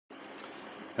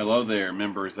Hello there,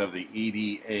 members of the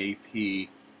EDAP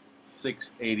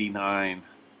 689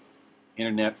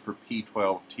 Internet for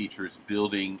P12 Teachers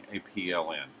Building a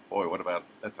PLN. Boy,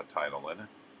 that's a title, isn't it?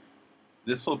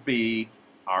 This will be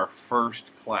our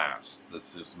first class.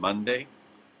 This is Monday,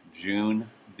 June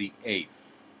the 8th.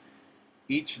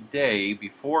 Each day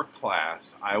before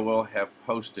class, I will have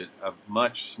posted a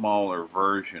much smaller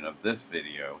version of this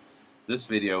video. This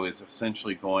video is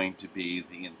essentially going to be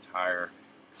the entire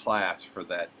class for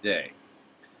that day.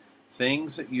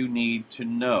 Things that you need to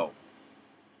know.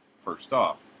 First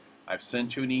off, I've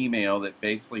sent you an email that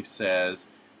basically says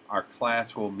our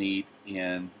class will meet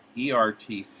in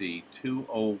ERTC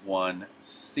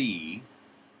 201C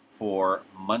for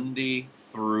Monday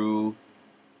through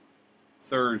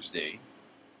Thursday,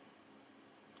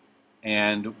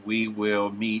 and we will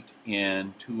meet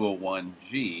in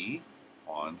 201G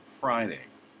on Friday.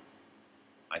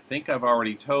 I think I've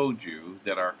already told you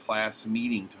that our class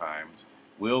meeting times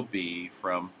will be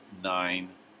from 9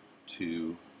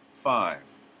 to 5.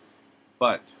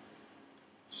 But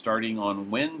starting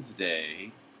on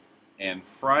Wednesday and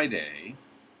Friday,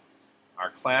 our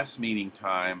class meeting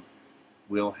time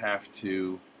will have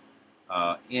to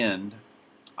end.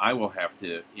 I will have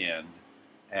to end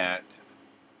at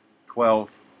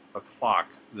 12 o'clock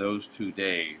those 2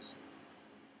 days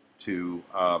to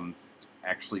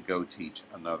actually go teach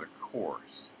another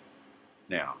course.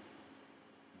 Now,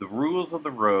 the rules of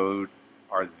the road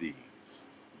are these.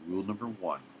 Rule number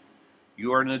 1,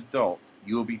 you are an adult.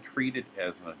 You will be treated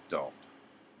as an adult.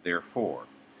 Therefore,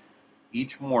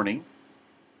 each morning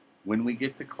when we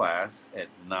get to class at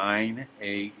 9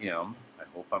 a.m., I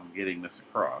hope I'm getting this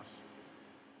across,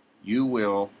 you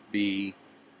will be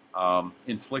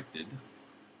inflicted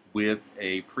with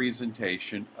a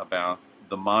presentation about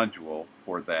the module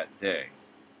for that day.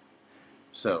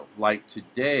 So, like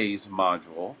today's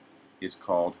module is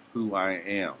called Who I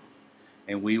Am,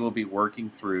 and we will be working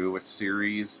through a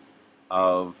series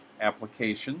of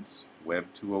applications,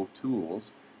 Web 2.0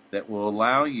 tools, that will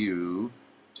allow you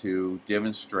to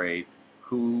demonstrate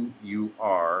who you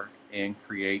are and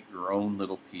create your own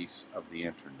little piece of the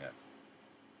internet.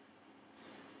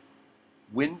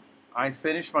 When I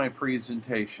finish my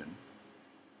presentation,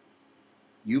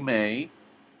 you may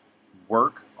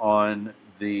work on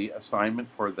the assignment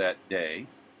for that day,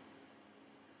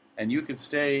 and you can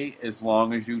stay as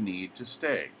long as you need to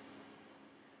stay.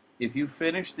 If you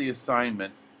finish the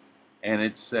assignment and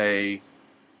it's, say,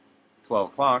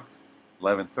 12 o'clock,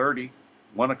 11:30,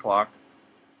 1 o'clock,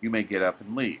 you may get up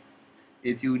and leave.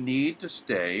 If you need to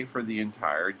stay for the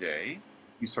entire day,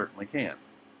 you certainly can.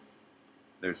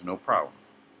 There's no problem.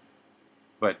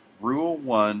 But rule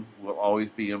 1 will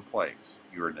always be in place.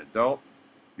 You're an adult.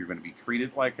 You're going to be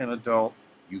treated like an adult.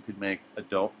 You can make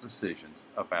adult decisions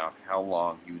about how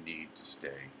long you need to stay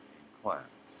in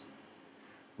class.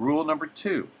 Rule number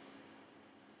 2,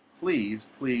 please,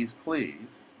 please,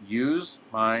 please use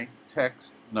my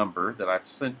text number that I've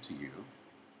sent to you,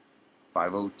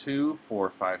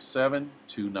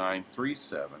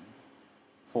 502-457-2937,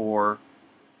 for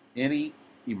any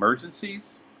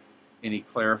emergencies, any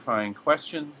clarifying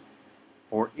questions,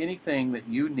 or anything that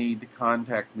you need to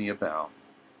contact me about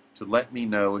to let me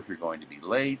know if you're going to be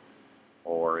late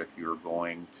or if you're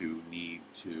going to need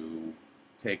to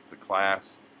take the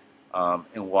class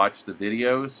and watch the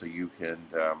videos so you can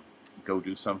go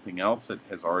do something else that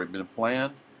has already been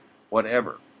planned,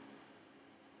 whatever.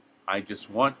 I just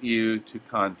want you to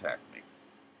contact me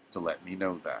to let me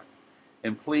know that.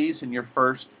 And please, in your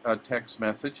first text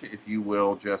message, if you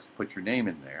will just put your name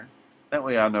in there. That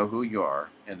way I know who you are,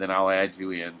 and then I'll add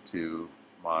you into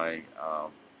my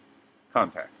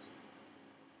contacts.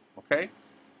 Okay?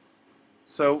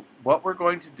 So what we're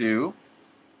going to do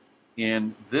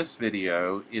in this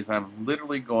video is I'm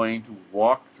literally going to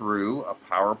walk through a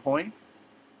PowerPoint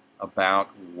about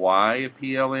why a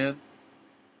PLN.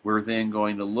 We're then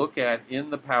going to look at in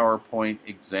the PowerPoint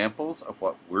examples of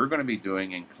what we're going to be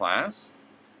doing in class.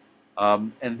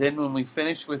 And then when we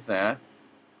finish with that,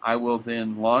 I will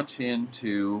then launch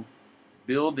into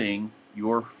building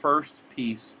your first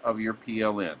piece of your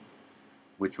PLN,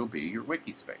 which will be your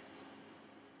Wikispace.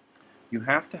 You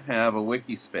have to have a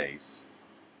Wikispace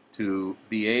to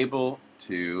be able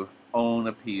to own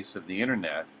a piece of the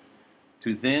internet,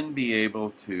 to then be able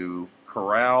to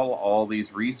corral all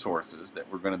these resources that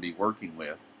we're going to be working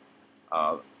with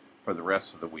for the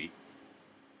rest of the week,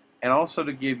 and also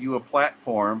to give you a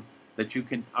platform that you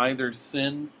can either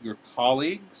send your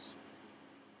colleagues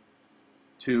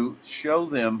to show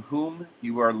them whom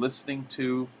you are listening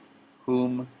to,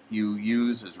 whom you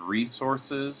use as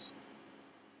resources,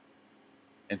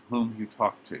 and whom you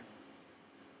talk to.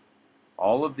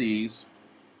 All of these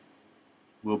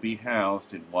will be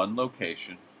housed in one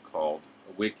location called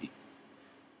a wiki.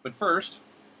 But first,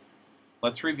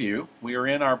 let's review. We are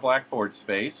in our Blackboard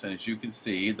space, and as you can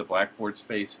see, the Blackboard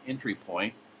space entry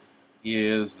point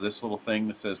is this little thing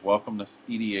that says Welcome to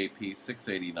EDAP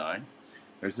 689.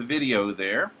 There's a video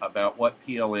there about what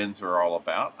PLNs are all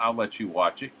about. I'll let you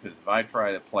watch it, because if I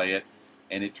try to play it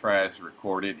and it tries to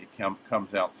record it, it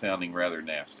comes out sounding rather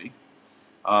nasty.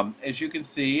 As you can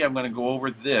see, I'm going to go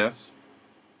over this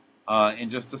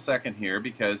in just a second here,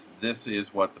 because this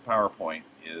is what the PowerPoint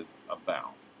is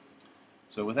about.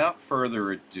 So without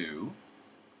further ado,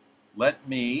 let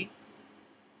me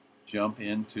jump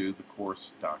into the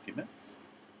course documents.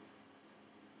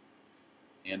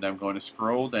 And I'm going to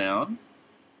scroll down.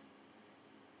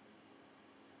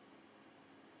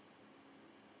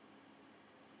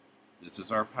 This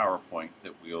is our PowerPoint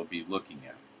that we'll be looking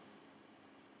at.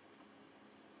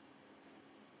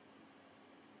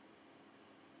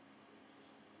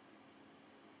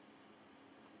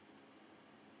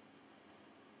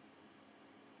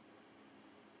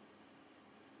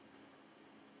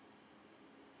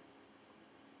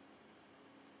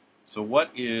 So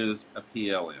what is a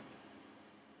PLN?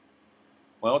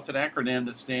 Well, it's an acronym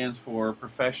that stands for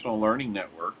Professional Learning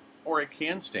Network, or it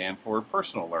can stand for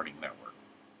Personal Learning Network.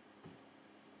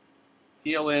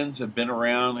 PLNs have been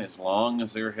around as long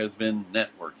as there has been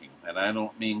networking, and I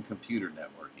don't mean computer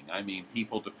networking, I mean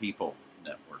people-to-people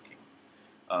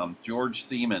networking. George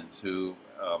Siemens, who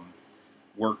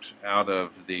worked out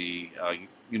of the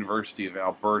University of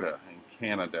Alberta in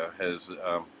Canada, has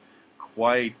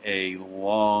quite a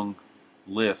long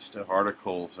list of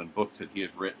articles and books that he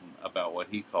has written about what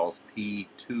he calls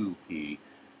P2P,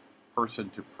 person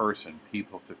to person,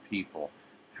 people to people,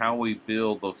 how we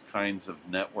build those kinds of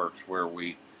networks where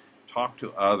we talk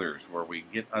to others, where we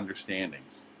get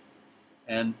understandings.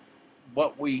 And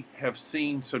what we have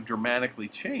seen so dramatically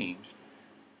changed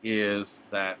is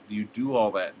that you do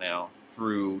all that now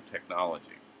through technology.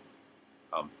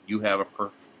 You have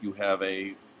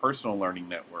a personal learning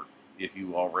network if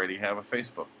you already have a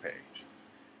Facebook page.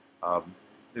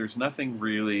 There's nothing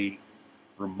really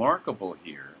remarkable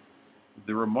here.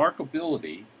 The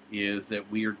remarkability is that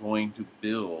we are going to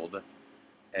build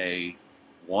a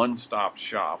one-stop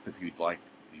shop, if you'd like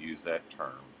to use that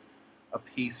term, a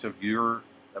piece of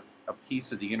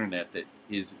the internet that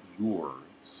is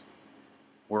yours,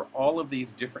 where all of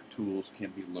these different tools can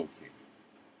be located.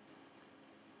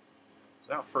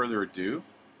 Without further ado,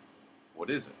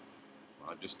 what is it?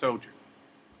 Well, I just told you.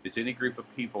 It's any group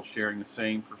of people sharing the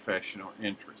same profession or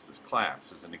interests. This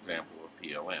class is an example of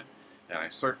PLN. And I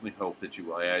certainly hope that you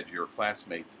will add your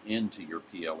classmates into your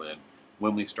PLN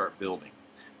when we start building.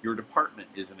 Your department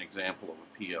is an example of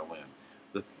a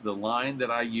PLN. The line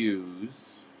that I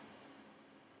use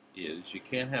is you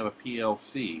can't have a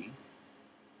PLC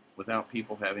without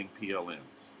people having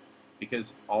PLNs.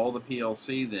 Because all the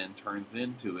PLC then turns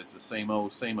into is the same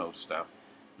old stuff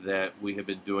that we have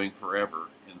been doing forever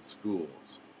in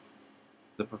schools.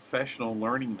 The professional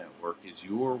learning network is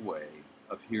your way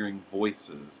of hearing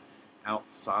voices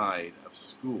outside of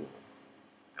school,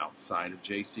 outside of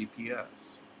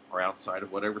JCPS, or outside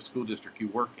of whatever school district you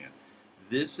work in.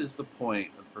 This is the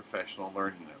point of the professional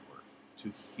learning network,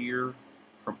 to hear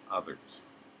from others.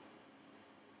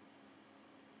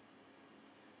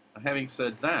 Now, having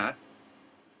said that,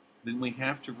 then we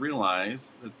have to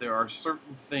realize that there are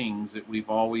certain things that we've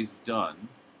always done,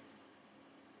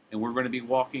 and we're going to be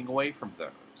walking away from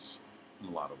those in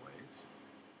a lot of ways.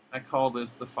 I call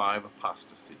this the 5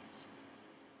 apostasies.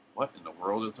 What in the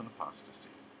world is an apostasy?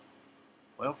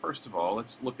 Well, first of all,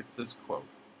 let's look at this quote.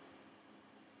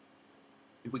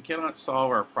 If we cannot solve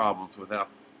our problems without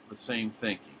the same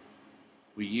thinking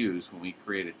we used when we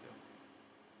created them,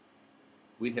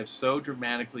 we have so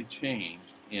dramatically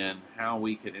changed in how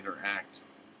we can interact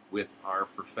with our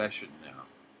profession now.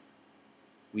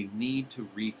 We need to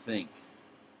rethink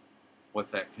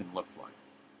what that can look like.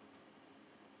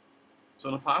 So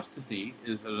an apostasy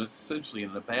is essentially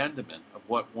an abandonment of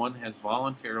what one has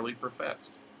voluntarily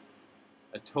professed,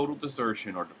 a total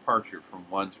desertion or departure from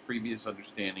one's previous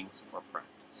understandings or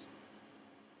practice.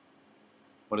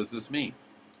 What does this mean?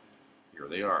 Here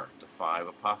they are, the 5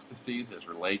 apostasies as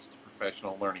relates to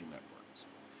professional learning networks.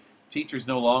 Teachers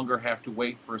no longer have to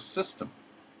wait for a system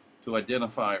to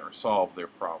identify or solve their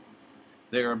problems.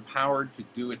 They are empowered to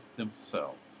do it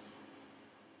themselves.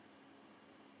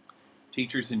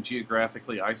 Teachers in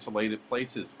geographically isolated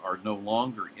places are no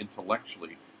longer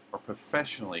intellectually or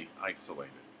professionally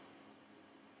isolated.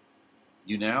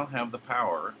 You now have the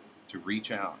power to reach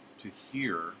out, to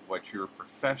hear what your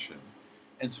profession,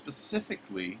 and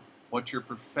specifically what your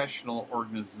professional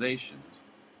organizations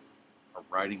are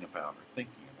writing about or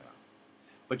thinking about.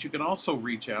 But you can also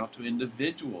reach out to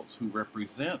individuals who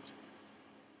represent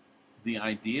the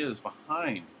ideas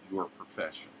behind your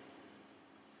profession.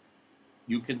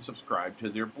 You can subscribe to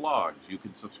their blogs. You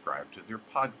can subscribe to their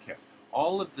podcasts.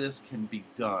 All of this can be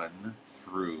done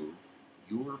through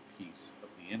your piece of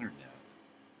the internet,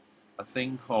 a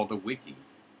thing called a wiki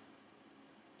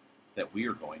that we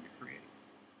are going to create.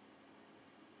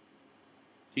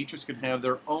 Teachers can have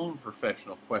their own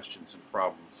professional questions and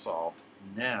problems solved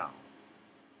now,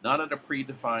 not at a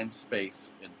predefined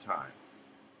space and time.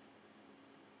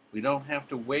 We don't have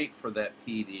to wait for that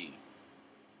PD.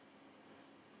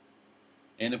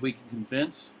 And if we can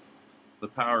convince the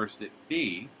powers that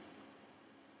be,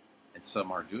 and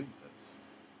some are doing this,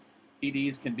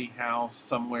 PDs can be housed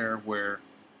somewhere where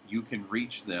you can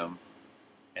reach them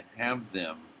and have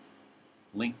them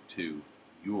linked to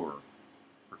your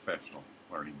professional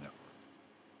learning network.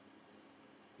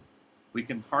 We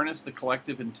can harness the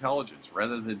collective intelligence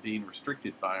rather than being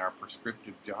restricted by our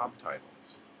prescriptive job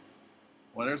titles.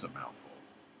 Well, there's a mouthful.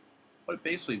 What it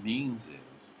basically means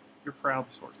is you're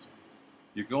crowdsourcing.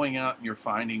 You're going out and you're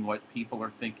finding what people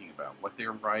are thinking about, what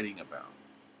they're writing about.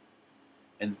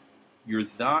 And you're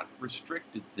not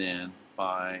restricted then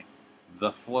by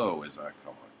the flow, as I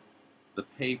call it, the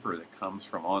paper that comes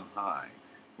from on high,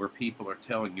 where people are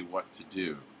telling you what to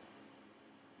do.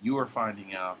 You are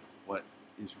finding out what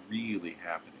is really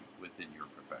happening within your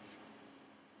profession.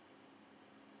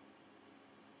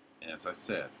 And as I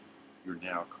said, you're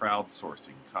now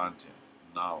crowdsourcing content,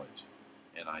 knowledge,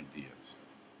 and ideas.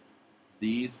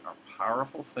 These are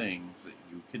powerful things that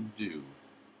you can do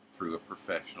through a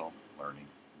professional learning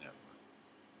network.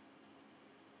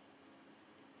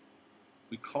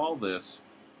 We call this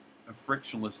a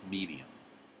frictionless medium.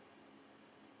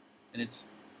 And it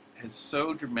has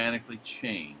so dramatically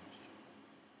changed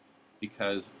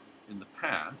because in the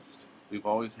past, we've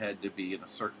always had to be in a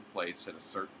certain place at a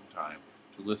certain time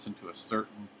to listen to a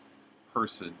certain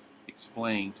person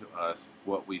explain to us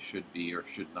what we should be or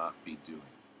should not be doing.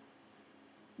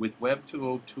 With Web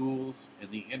 2.0 tools and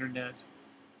the internet,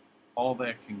 all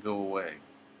that can go away.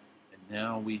 And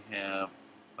now we have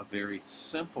a very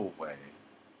simple way.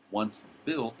 Once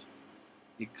built,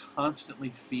 it constantly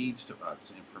feeds to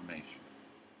us information.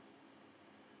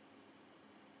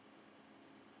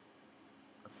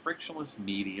 A frictionless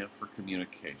media for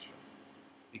communication.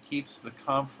 It keeps the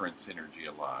conference energy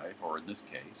alive, or in this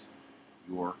case,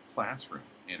 your classroom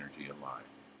energy alive.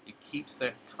 It keeps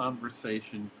that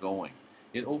conversation going.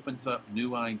 It opens up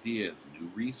new ideas,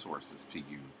 new resources to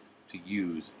you to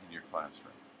use in your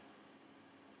classroom.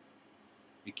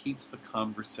 It keeps the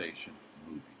conversation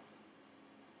moving.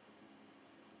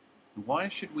 Why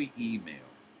should we email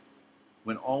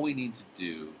when all we need to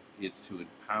do is to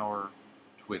empower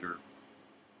Twitter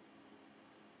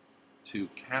to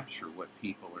capture what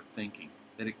people are thinking,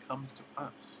 that it comes to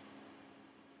us?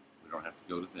 We don't have to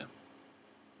go to them.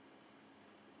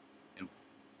 And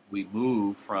we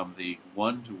move from the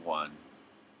one-to-one,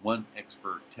 one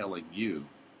expert telling you,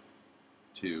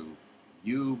 to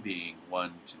you being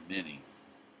one to many,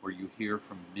 where you hear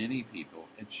from many people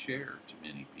and share to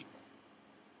many people.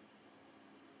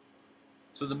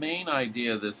 So the main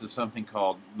idea of this is something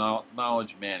called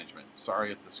knowledge management.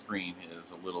 Sorry if the screen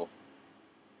is a little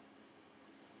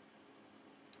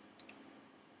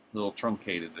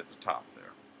truncated at the top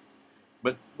there.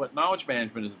 But what knowledge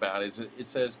management is about is it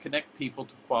says connect people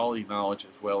to quality knowledge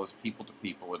as well as people to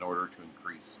people in order to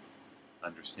increase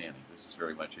understanding. This is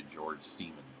very much a George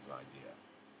Siemens idea.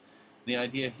 The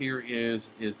idea here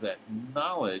is that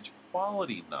knowledge,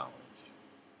 quality knowledge,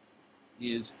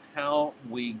 is how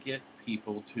we get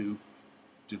people to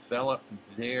develop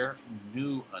their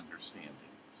new understandings.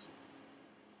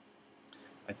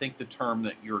 I think the term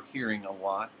that you're hearing a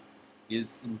lot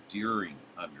is enduring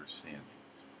understandings.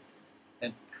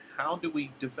 And how do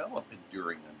we develop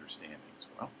enduring understandings?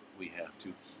 Well, we have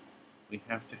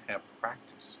to have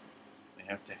practice. We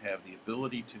have to have the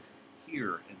ability to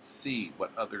hear and see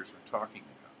what others are talking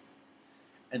about.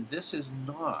 And this is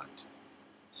not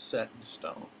set in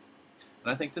stone.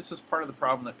 And I think this is part of the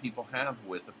problem that people have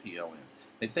with the PLN.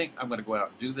 They think, I'm going to go out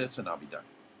and do this and I'll be done.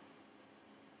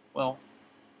 Well,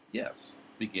 yes,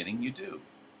 beginning you do.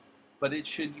 But it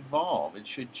should evolve. It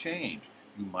should change.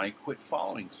 You might quit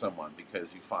following someone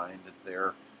because you find that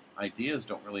their ideas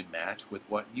don't really match with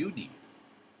what you need.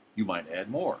 You might add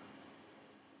more.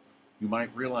 You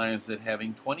might realize that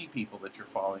having 20 people that you're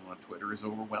following on Twitter is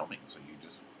overwhelming, so you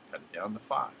just cut it down to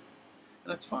 5.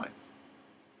 And that's fine.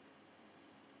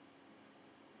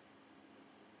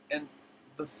 And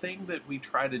the thing that we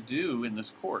try to do in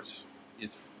this course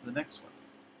is the next one.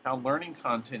 How learning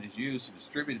content is used and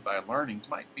distributed by learnings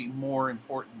might be more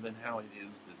important than how it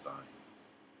is designed.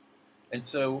 And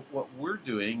so what we're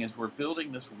doing is we're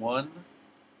building this one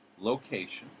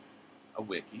location, a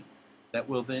wiki, that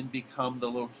will then become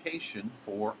the location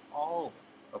for all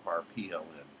of our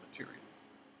PLN material.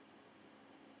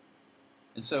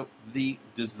 And so the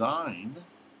design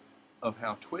of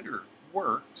how Twitter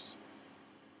works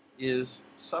is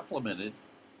supplemented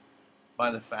by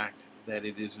the fact that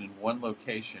it is in one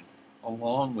location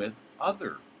along with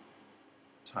other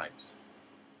types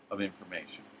of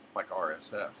information like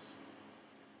RSS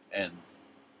and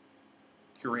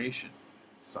curation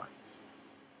sites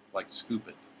like Scoop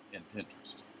It and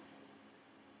Pinterest.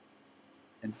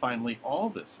 And finally, all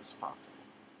this is possible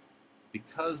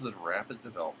because of the rapid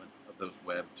development of those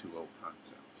Web 2.0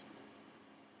 concepts.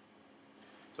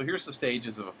 So here's the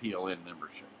stages of a PLN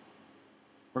membership.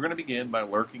 We're going to begin by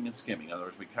lurking and skimming. In other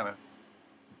words, we kind of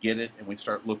get it and we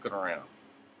start looking around.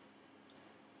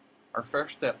 Our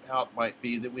first step out might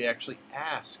be that we actually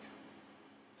ask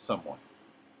someone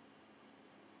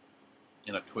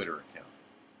in a Twitter account.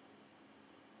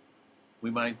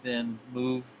 We might then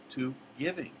move to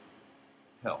giving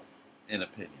help and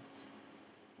opinions.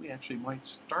 We actually might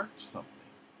start something.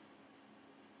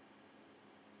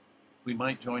 We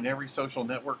might join every social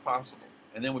network possible,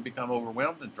 and then we become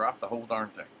overwhelmed and drop the whole darn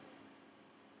thing.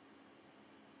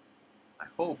 I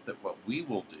hope that what we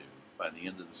will do by the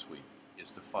end of this week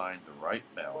is to find the right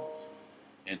balance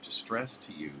and to stress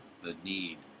to you the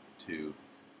need to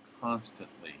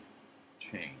constantly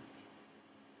change.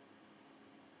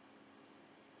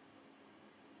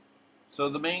 So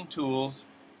the main tools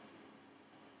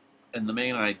and the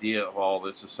main idea of all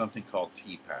this is something called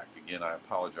TPAC. Again, I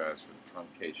apologize for the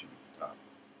truncation at the top.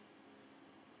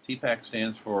 TPAC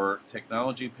stands for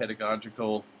Technology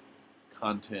Pedagogical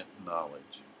Content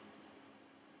Knowledge.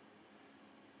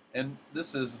 And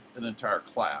this is an entire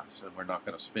class, and we're not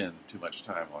going to spend too much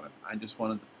time on it. I just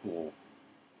wanted to pull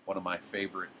one of my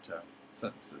favorite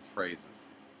sentences, phrases,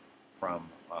 from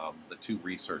the two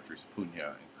researchers, Punya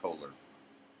and Kohler.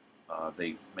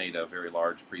 They made a very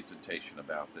large presentation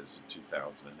about this in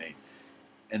 2008.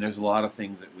 And there's a lot of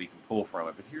things that we can pull from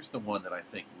it, but here's the one that I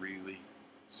think really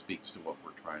speaks to what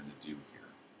we're trying to do here.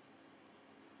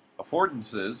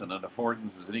 Affordances, and an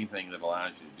affordance is anything that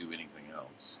allows you to do anything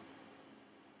else.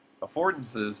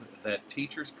 Affordances that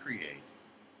teachers create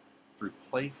through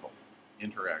playful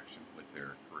interaction with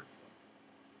their curriculum.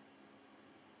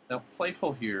 Now,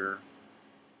 playful here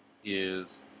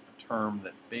is a term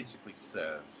that basically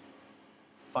says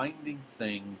finding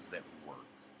things that work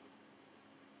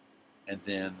and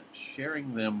then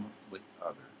sharing them with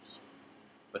others,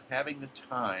 but having the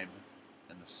time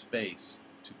and the space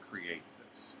to create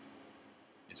this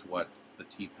is what the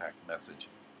TPAC message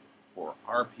for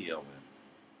our PLN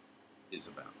is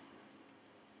about.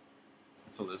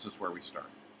 And so this is where we start.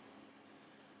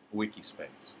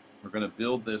 Wikispace. We're going to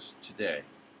build this today.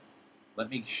 Let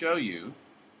me show you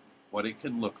what it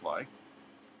can look like.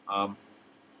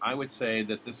 I would say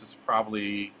that this is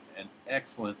probably an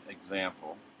excellent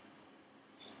example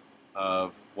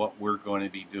of what we're going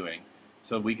to be doing.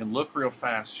 So we can look real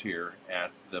fast here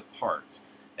at the parts.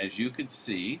 As you can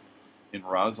see in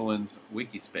Rosalind's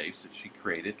Wikispace that she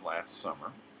created last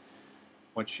summer,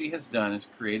 what she has done is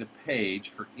create a page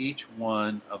for each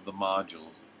one of the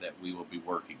modules that we will be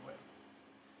working with.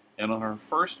 And on our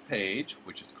first page,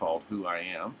 which is called Who I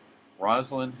Am,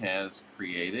 Rosalind has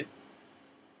created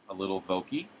a little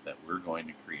Voki that we're going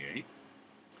to create.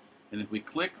 And if we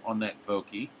click on that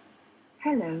Voki...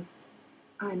 Hello,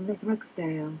 I'm Ms.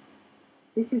 Rugsdale.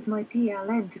 This is my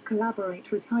PLN to collaborate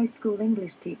with high school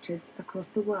English teachers across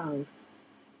the world.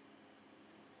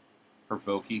 Her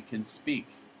Voki can speak.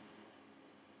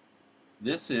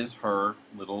 This is her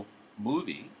little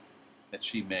movie that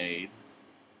she made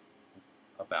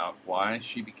about why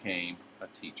she became a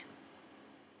teacher.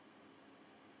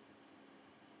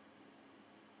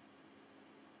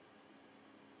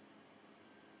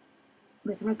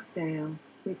 Ms. Rugsdale,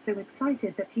 we're so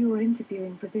excited that you are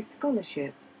interviewing for this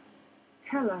scholarship.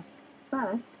 Tell us,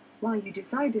 first, why you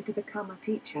decided to become a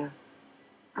teacher.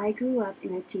 I grew up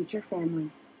in a teacher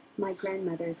family. My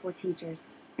grandmothers were teachers,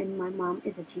 and my mom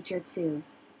is a teacher too.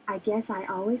 I guess I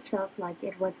always felt like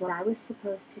it was what I was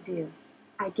supposed to do.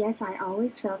 I guess I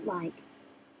always felt like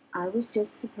I was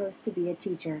just supposed to be a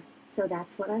teacher, so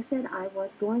that's what I said I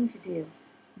was going to do.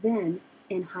 Then,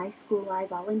 in high school, I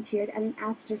volunteered at an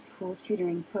after-school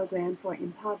tutoring program for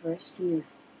impoverished youth.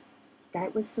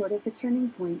 That was sort of the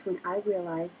turning point when I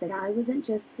realized that I wasn't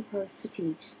just supposed to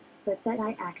teach. but that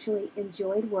I actually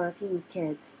enjoyed working with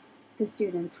kids. The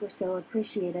students were so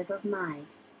appreciative of my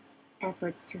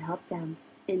efforts to help them,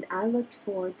 and I looked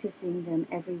forward to seeing them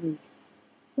every week.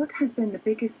 What has been the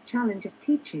biggest challenge of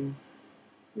teaching?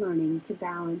 Learning to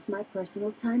balance my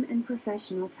personal time and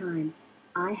professional time.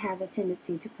 I have a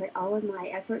tendency to put all of my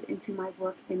effort into my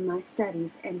work and my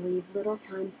studies and leave little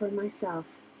time for myself.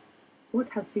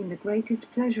 What has been the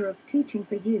greatest pleasure of teaching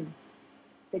for you?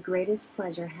 The greatest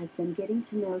pleasure has been getting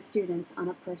to know students on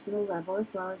a personal level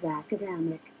as well as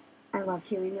academic. I love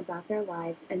hearing about their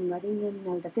lives and letting them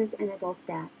know that there's an adult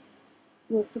that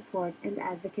will support and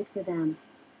advocate for them.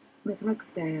 Ms.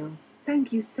 Ragsdale,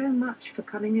 thank you so much for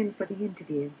coming in for the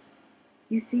interview.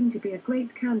 You seem to be a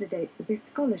great candidate for this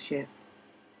scholarship.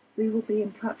 We will be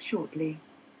in touch shortly.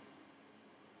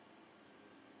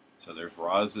 So there's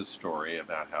Roz's story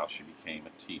about how she became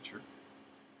a teacher.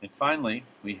 And finally,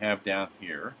 we have down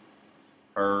here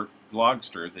her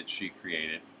blogster that she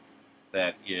created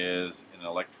that is an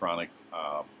electronic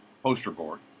poster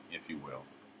board, if you will,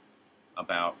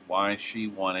 about why she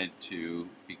wanted to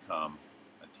become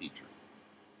a teacher.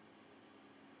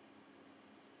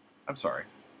 I'm sorry,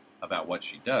 about what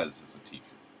she does as a teacher.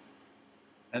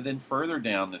 And then further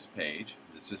down this page,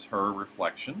 this is her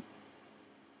reflection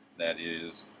that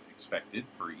is expected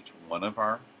for each one of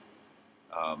our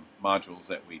modules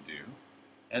that we do.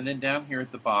 And then down here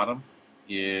at the bottom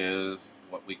is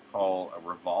what we call a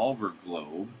revolver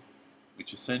globe,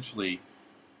 which essentially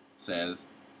says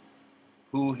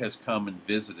who has come and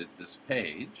visited this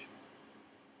page.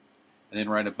 And then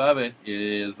right above it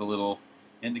is a little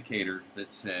indicator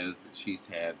that says that she's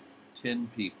had 10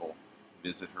 people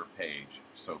visit her page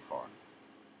so far.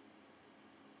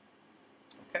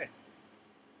 Okay.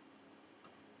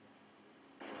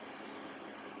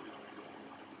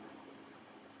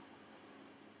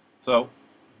 So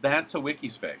that's a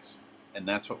Wikispace, and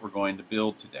that's what we're going to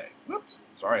build today. Whoops,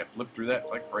 sorry, I flipped through that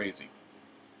like crazy.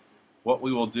 What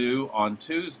we will do on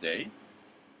Tuesday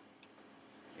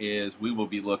is we will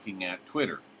be looking at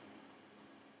Twitter.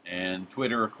 And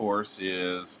Twitter, of course,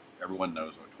 is, everyone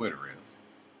knows what Twitter is.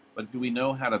 But do we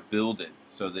know how to build it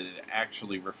so that it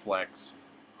actually reflects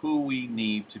who we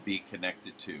need to be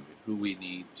connected to and who we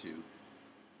need to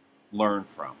learn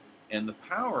from? And the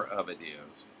power of it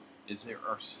is there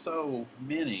are so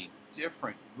many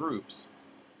different groups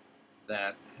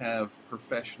that have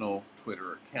professional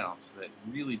Twitter accounts that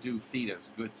really do feed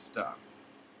us good stuff.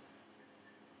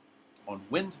 On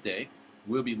Wednesday,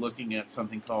 we'll be looking at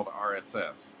something called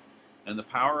RSS. And the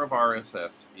power of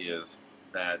RSS is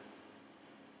that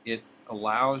it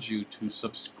allows you to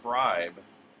subscribe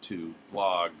to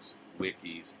blogs,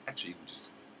 wikis, actually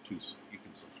you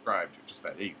can subscribe to just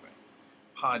about anything.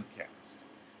 Podcast.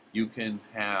 You can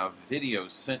have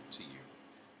videos sent to you.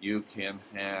 You can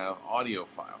have audio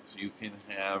files. You can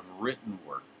have written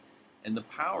work. And the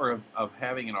power of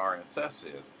having an RSS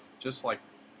is, just like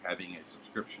having a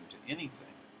subscription to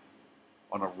anything,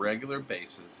 on a regular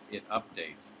basis, it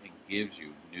updates and gives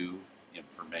you new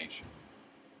information.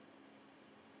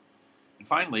 And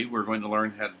finally, we're going to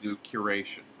learn how to do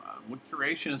curation.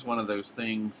 Curation is one of those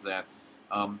things that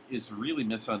is really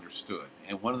misunderstood.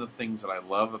 And one of the things that I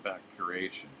love about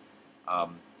curation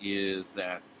is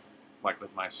that, like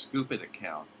with my Scoop It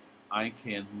account, I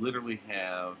can literally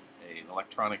have an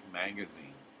electronic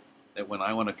magazine that when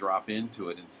I want to drop into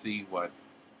it and see what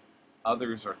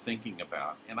others are thinking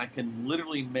about, and I can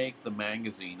literally make the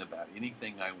magazine about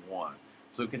anything I want,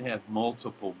 so it can have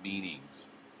multiple meanings.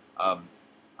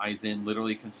 I then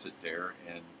literally can sit there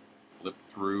and flip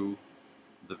through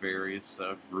the various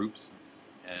groups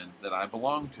and that I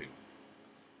belong to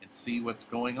and see what's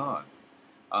going on.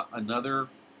 Another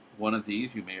one of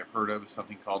these you may have heard of is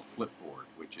something called Flipboard,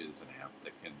 which is an app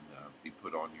that can be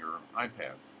put on your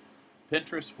iPads.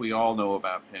 Pinterest, we all know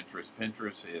about Pinterest.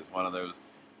 Pinterest is one of those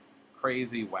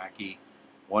crazy, wacky,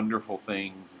 wonderful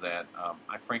things that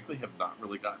I frankly have not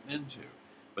really gotten into.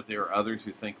 But there are others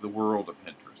who think the world of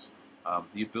Pinterest.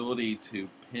 The ability to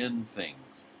pin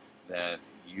things that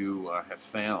you have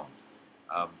found.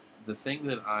 The thing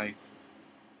that I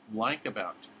like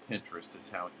about Pinterest is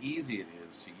how easy it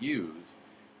is to use,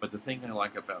 but the thing I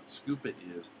like about Scoop It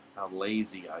is how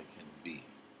lazy I can be.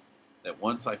 That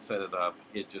once I set it up,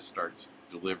 it just starts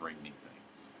delivering me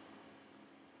things.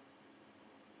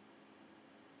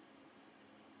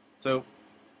 So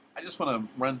I just want to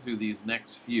run through these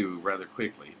next few rather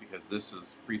quickly because this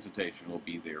presentation will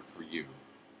be there for you.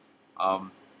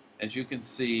 As you can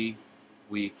see,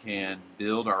 we can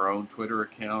build our own Twitter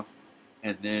account,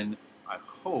 and then I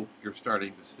hope you're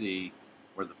starting to see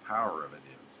where the power of it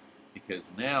is,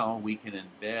 because now we can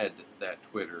embed that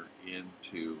Twitter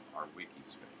into our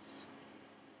Wikispace. space.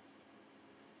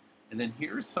 And then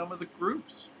here's some of the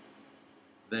groups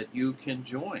that you can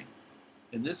join.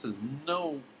 And this is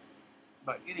no,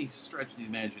 by any stretch of the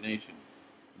imagination,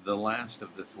 the last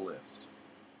of this list.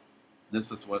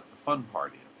 This is what the fun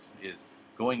part is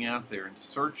going out there and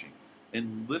searching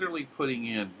and literally putting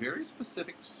in very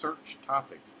specific search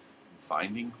topics and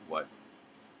finding what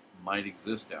might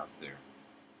exist out there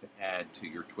to add to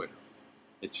your Twitter.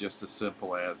 It's just as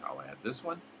simple as, I'll add this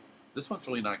one. This one's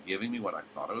really not giving me what I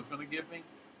thought it was going to give me.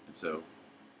 And so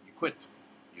you quit.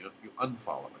 You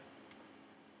unfollow it.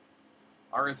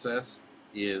 RSS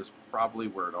is probably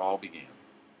where it all began.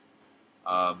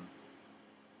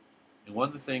 And one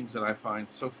of the things that I find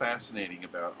so fascinating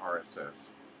about RSS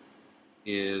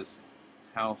is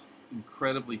how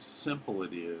incredibly simple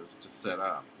it is to set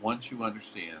up once you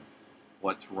understand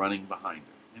what's running behind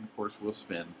it. And of course, we'll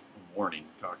spend a morning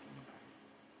talking about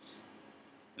it.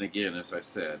 And again, as I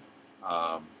said,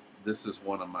 this is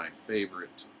one of my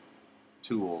favorite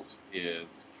tools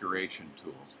is curation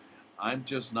tools. I'm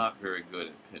just not very good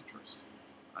at Pinterest.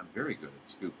 I'm very good at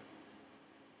scooping.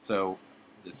 So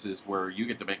this is where you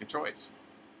get to make a choice.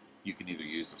 You can either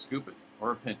use a Scoop It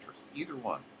or a Pinterest, either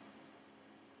one.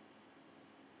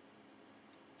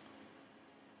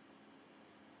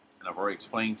 And I've already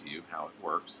explained to you how it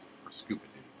works, or Scoop It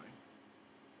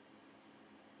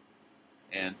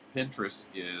anyway. And Pinterest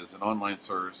is an online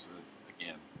service that,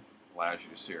 again, allows you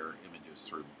to share images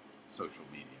through social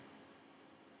media.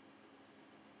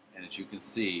 And as you can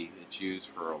see, it's used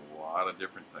for a lot of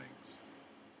different things.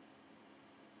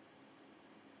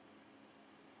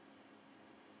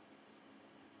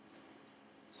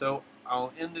 So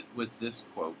I'll end it with this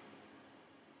quote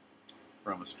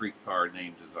from a streetcar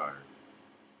named Desire.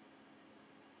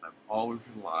 I've always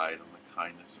relied on the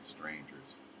kindness of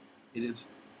strangers. It is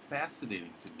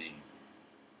fascinating to me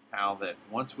how that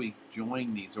once we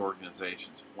join these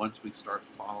organizations, once we start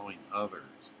following others,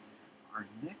 our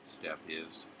next step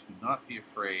is to not be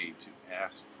afraid to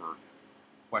ask for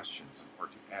questions or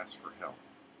to ask for help.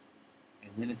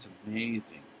 And then it's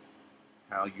amazing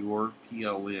how your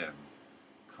PLN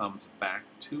comes back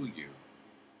to you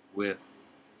with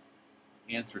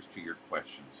answers to your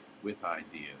questions, with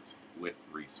ideas, with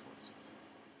resources.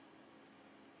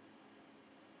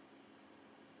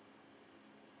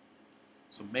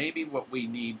 So maybe what we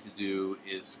need to do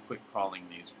is to quit calling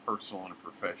these personal and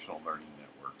professional learning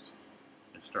networks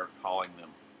and start calling them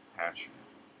passionate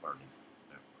learning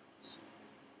networks.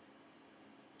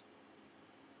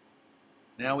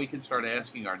 Now we can start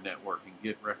asking our network and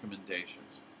get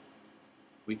recommendations.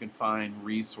 We can find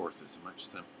resources much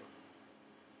simpler.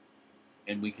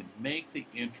 And we can make the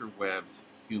interwebs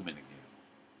human again.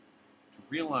 To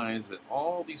realize that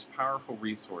all these powerful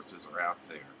resources are out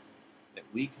there, that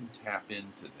we can tap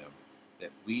into them,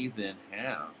 that we then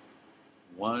have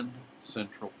one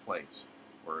central place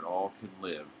where it all can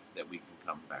live, that we can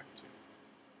come back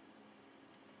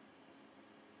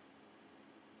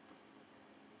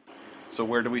to. So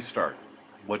where do we start?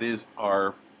 What is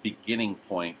our beginning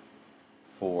point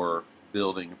for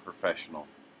building a professional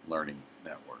learning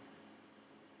network?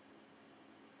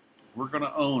 We're going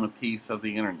to own a piece of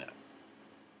the internet.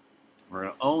 We're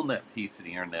going to own that piece of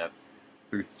the internet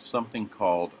through something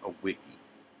called a wiki.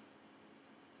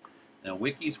 Now,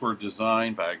 wikis were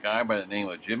designed by a guy by the name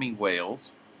of Jimmy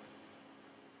Wales,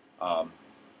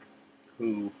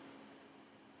 who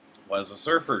was a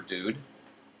surfer dude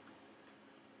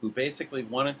who basically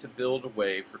wanted to build a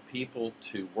way for people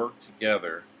to work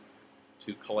together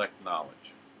to collect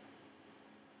knowledge.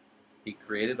 He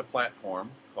created a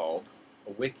platform called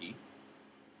a wiki.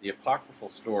 The apocryphal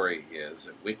story is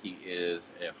that wiki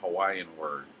is a Hawaiian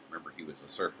word. Remember, he was a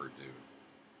surfer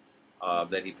dude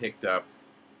that he picked up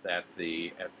at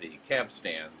the cab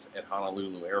stands at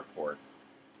Honolulu Airport.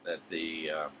 That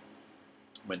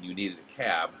when you needed a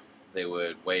cab, they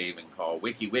would wave and call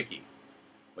 "wiki wiki,"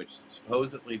 which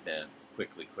supposedly meant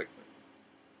quickly, quickly.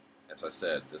 As I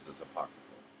said, this is apocryphal.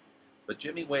 But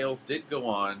Jimmy Wales did go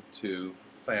on to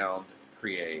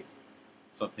create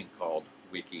something called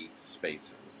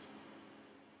Wikispaces.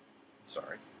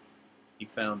 He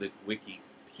founded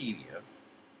Wikipedia,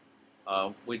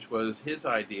 which was his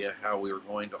idea how we were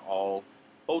going to all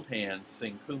hold hands,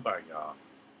 sing Kumbaya,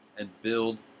 and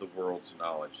build the world's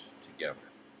knowledge together.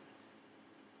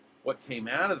 What came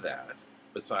out of that,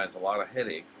 besides a lot of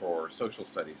headache for social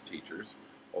studies teachers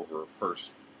over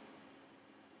first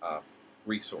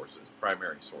resources,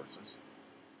 primary sources,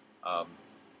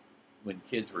 when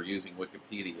kids were using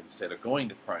Wikipedia instead of going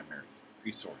to primary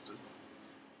resources,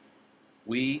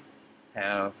 we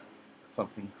have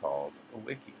something called a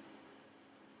wiki.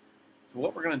 So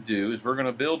what we're going to do is we're going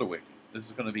to build a wiki. This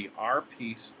is going to be our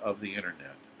piece of the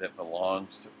internet that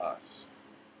belongs to us.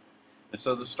 And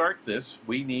so to start this,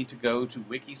 we need to go to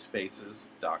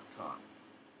Wikispaces.com.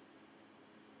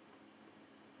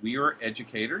 We are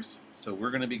educators, so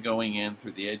we're going to be going in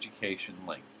through the education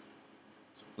link.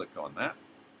 So click on that.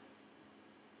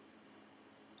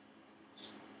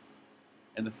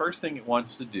 And the first thing it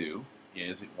wants to do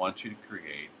is it wants you to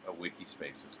create a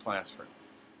Wikispaces classroom.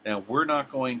 Now, we're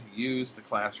not going to use the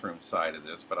classroom side of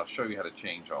this, but I'll show you how to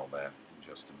change all that in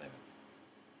just a minute.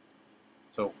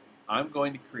 So I'm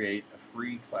going to create a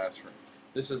free classroom.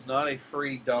 This is not a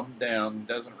free, dumbed down,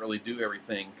 doesn't really do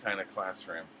everything kind of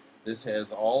classroom. This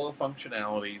has all the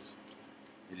functionalities.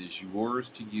 It is yours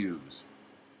to use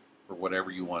for whatever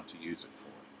you want to use it for.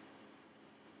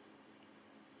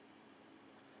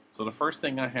 So the first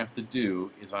thing I have to do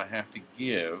is I have to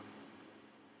give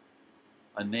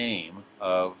a name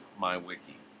of my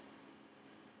wiki.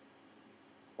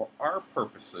 For our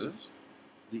purposes,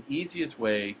 the easiest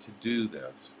way to do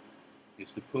this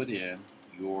is to put in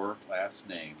your last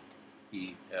name,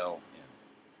 PLN.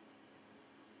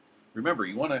 Remember,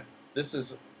 you are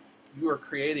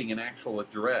creating an actual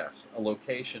address, a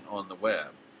location on the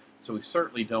web. So we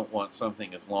certainly don't want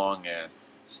something as long as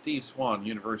Steve Swan,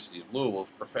 University of Louisville's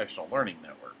Professional Learning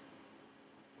Network.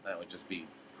 That would just be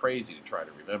crazy to try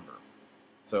to remember.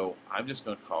 So I'm just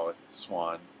going to call it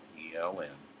Swan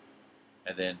PLN.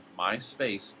 And then my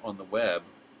space on the web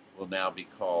will now be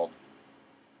called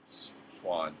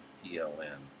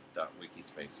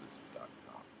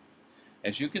swanpln.wikispaces.com.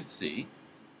 As you can see,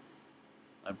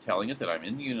 I'm telling it that I'm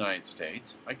in the United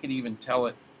States. I can even tell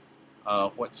it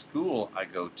what school I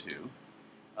go to.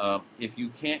 If you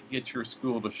can't get your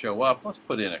school to show up, let's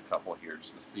put in a couple here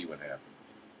just to see what happens.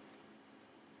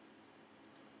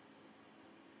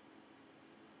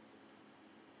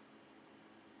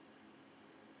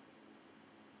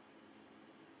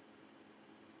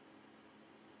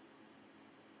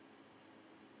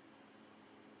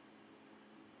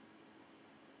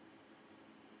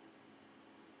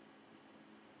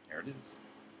 There it is.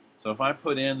 So if I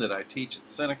put in that I teach at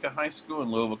Seneca High School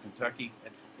in Louisville, Kentucky,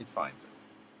 it finds it.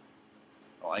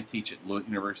 Well, I teach at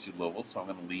University of Louisville, so I'm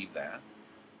going to leave that.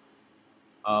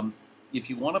 If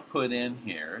you want to put in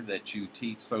here that you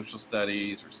teach social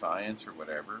studies or science or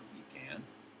whatever, you can.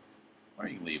 Or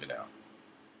you can leave it out.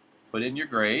 Put in your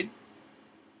grade.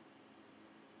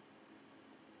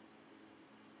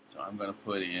 So I'm going to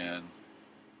put in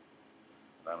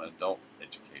that I'm an adult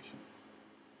education.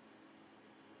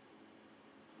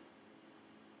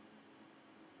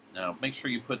 Now, make sure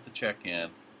you put the check in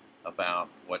about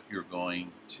what you're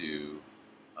going to,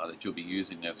 that you'll be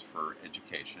using this for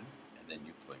education, and then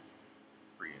you click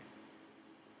Create.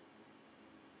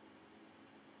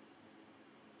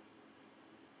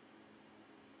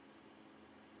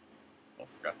 Oh,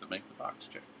 forgot to make the box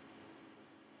check.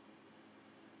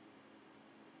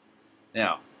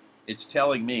 Now, it's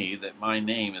telling me that my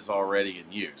name is already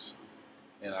in use,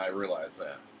 and I realize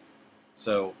that.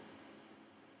 So,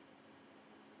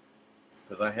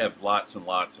 because I have lots and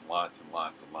lots and lots and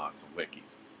lots and lots of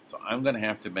wikis. So I'm going to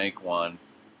have to make one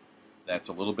that's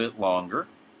a little bit longer.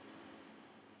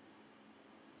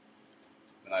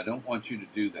 But I don't want you to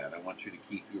do that. I want you to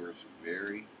keep yours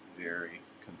very, very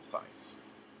concise.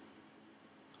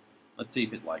 Let's see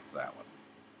if it likes that one.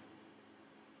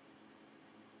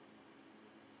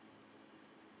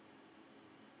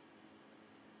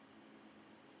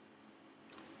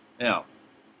 Now,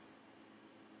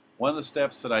 one of the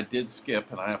steps that I did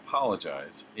skip, and I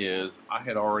apologize, is I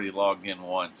had already logged in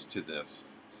once to this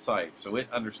site, so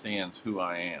it understands who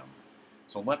I am.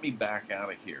 So let me back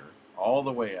out of here, all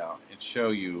the way out, and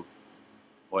show you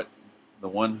what the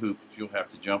one hoop you'll have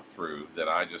to jump through that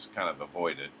I just kind of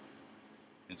avoided.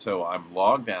 And so I'm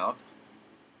logged out,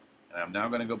 and I'm now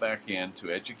going to go back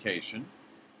into education,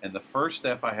 and the first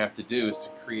step I have to do is to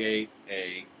create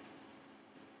a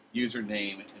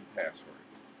username and password.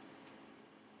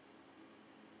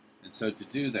 And so to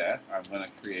do that, I'm going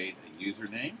to create a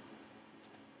username.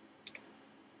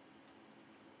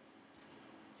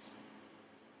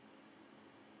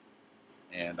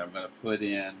 And I'm going to put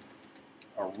in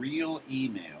a real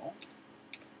email.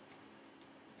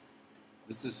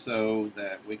 This is so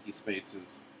that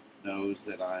Wikispaces knows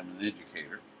that I'm an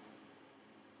educator.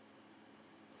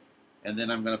 And then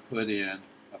I'm going to put in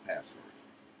a password.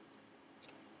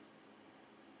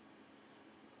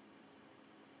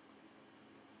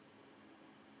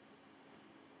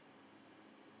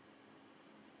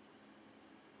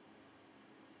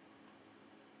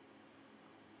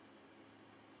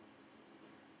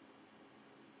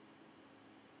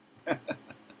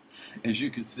 As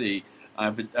you can see,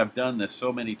 I've done this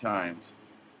so many times.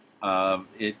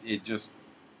 It just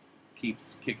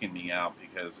keeps kicking me out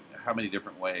because how many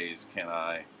different ways can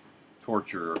I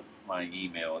torture my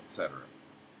email, etc.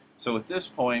 So at this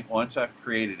point, once I've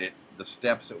created it, the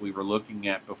steps that we were looking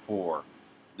at before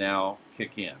now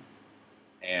kick in.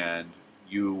 And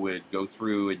you would go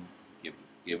through and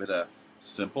give it a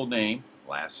simple name,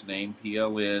 last name,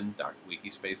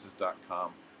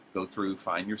 pln.wikispaces.com. Go through,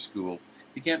 find your school.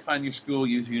 If you can't find your school,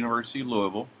 use University of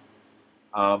Louisville.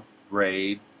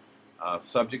 Grade,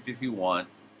 subject if you want,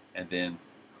 and then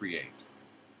create.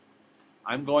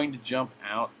 I'm going to jump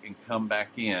out and come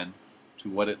back in to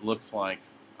what it looks like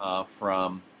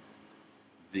from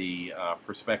the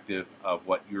perspective of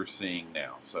what you're seeing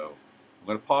now. So I'm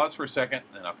going to pause for a second,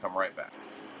 and I'll come right back.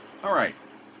 All right,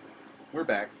 we're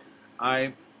back.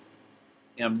 I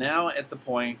am now at the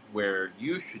point where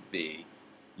you should be.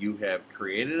 You have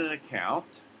created an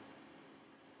account.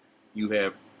 You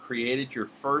have created your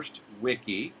first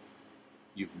wiki.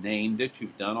 You've named it.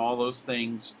 You've done all those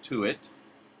things to it.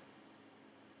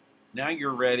 Now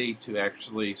you're ready to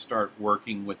actually start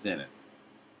working within it.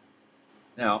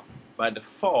 Now, by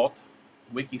default,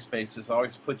 Wikispaces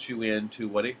always puts you into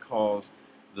what it calls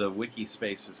the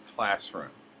Wikispaces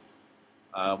classroom.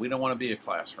 We don't want to be a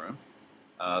classroom.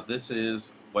 This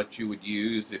is what you would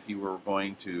use if you were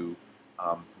going to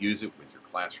use it with your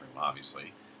classroom,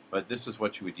 obviously. But this is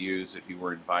what you would use if you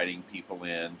were inviting people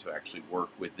in to actually work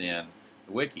within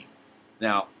the wiki.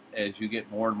 Now, as you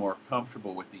get more and more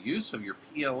comfortable with the use of your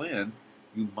PLN,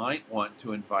 you might want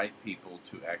to invite people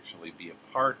to actually be a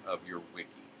part of your wiki.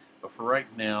 But for right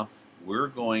now, we're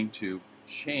going to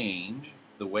change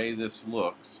the way this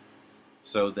looks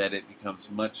so that it becomes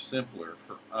much simpler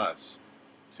for us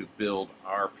to build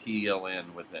our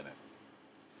PLN within it.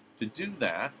 To do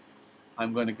that,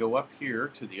 I'm going to go up here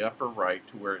to the upper right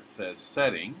to where it says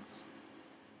Settings,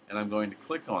 and I'm going to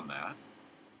click on that.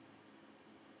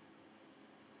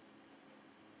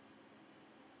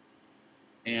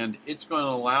 And it's going to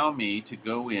allow me to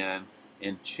go in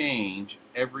and change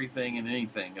everything and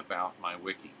anything about my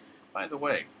wiki. By the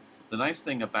way, the nice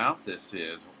thing about this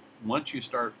is once you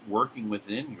start working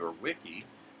within your wiki,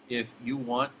 if you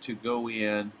want to go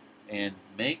in and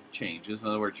make changes, in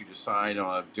other words, you decide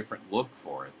on a different look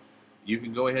for it, you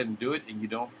can go ahead and do it and you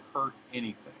don't hurt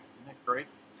anything. Isn't that great?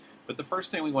 But the first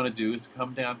thing we want to do is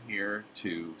come down here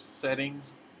to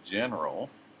Settings, General,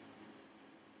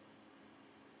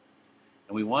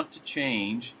 and we want to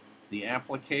change the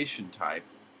application type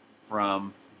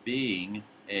from being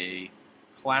a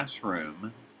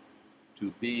classroom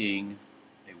to being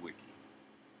a wiki.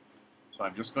 So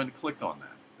I'm just going to click on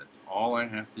that. That's all I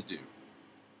have to do.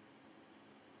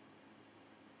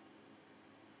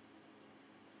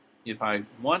 If I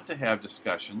want to have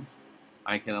discussions,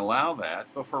 I can allow that,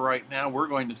 but for right now we're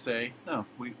going to say, no,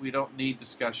 we don't need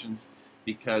discussions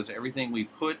because everything we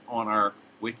put on our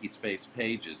Wikispace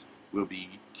pages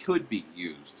could be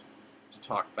used to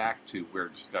talk back to where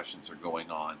discussions are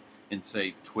going on in,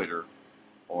 say, Twitter,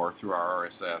 or through our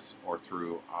RSS, or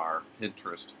through our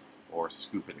Pinterest or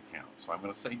Scoop It account. So I'm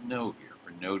going to say no here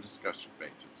for no discussion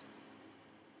pages.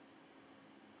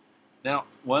 Now,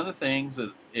 one of the things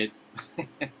that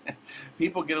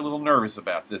people get a little nervous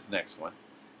about this next one.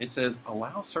 It says,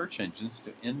 allow search engines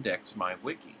to index my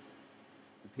wiki.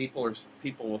 And people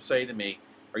will say to me,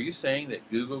 are you saying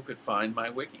that Google could find my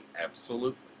wiki?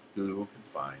 Absolutely. Google can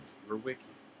find your wiki.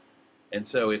 And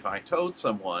so if I told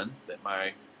someone that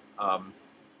my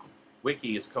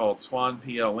wiki is called Swan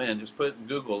PLN, just put it in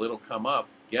Google, it'll come up.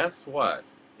 Guess what?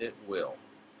 It will.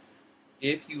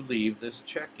 If you leave this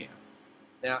check-in.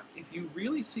 Now, if you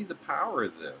really see the power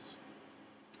of this,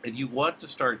 and you want to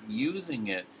start using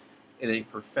it in a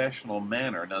professional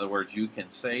manner, in other words, you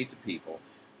can say to people,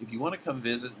 if you want to come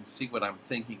visit and see what I'm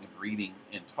thinking of reading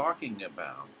and talking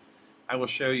about, I will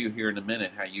show you here in a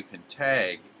minute how you can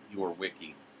tag your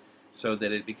wiki so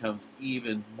that it becomes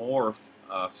even more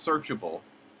searchable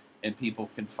and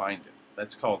people can find it.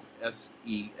 That's called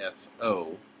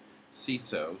SESO,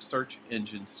 CISO, Search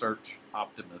Engine Search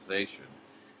Optimization.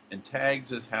 And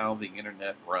tags is how the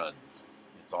internet runs.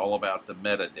 It's all about the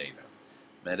metadata.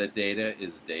 Metadata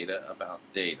is data about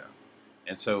data.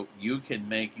 And so you can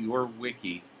make your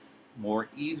wiki more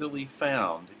easily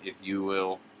found if you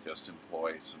will just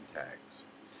employ some tags.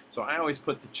 So I always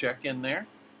put the check in there.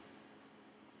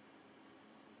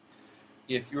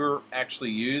 If you're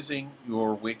actually using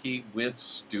your wiki with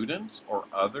students or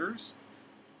others,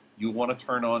 you want to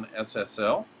turn on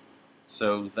SSL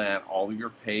so that all of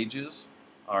your pages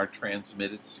are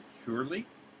transmitted securely.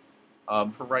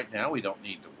 For right now, we don't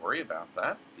need to worry about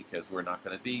that because we're not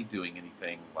going to be doing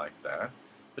anything like that.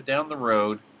 But down the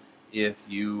road, if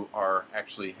you are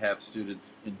actually have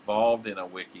students involved in a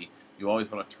wiki, you always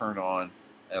want to turn on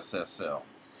SSL.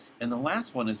 And the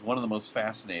last one is one of the most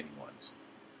fascinating ones.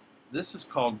 This is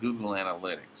called Google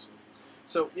Analytics.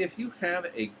 So if you have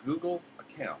a Google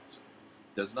account,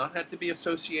 does not have to be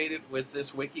associated with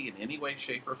this wiki in any way,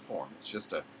 shape, or form. It's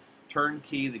just a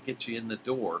turnkey that gets you in the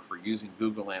door for using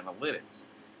Google Analytics.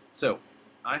 So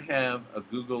I have a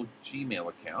Google Gmail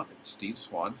account. It's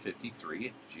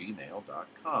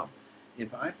steveswan53@gmail.com.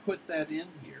 If I put that in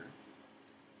here,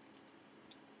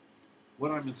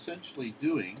 what I'm essentially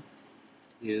doing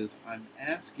is I'm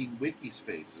asking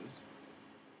Wikispaces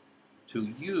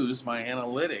to use my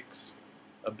analytics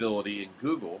ability in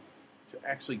Google to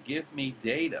actually give me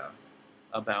data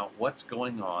about what's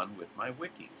going on with my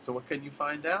wiki. So what can you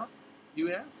find out,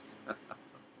 you ask?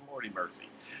 Lordy mercy.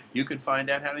 You can find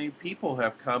out how many people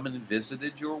have come and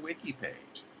visited your wiki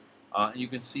page. You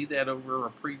can see that over a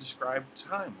pre-described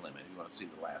time limit. If you want to see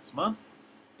the last month,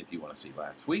 if you want to see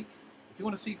last week, if you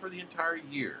want to see for the entire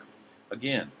year.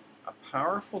 Again, a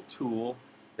powerful tool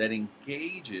that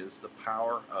engages the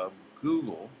power of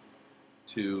Google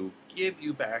to give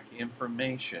you back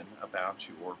information about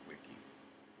your wiki.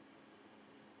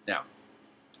 Now,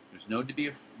 there's no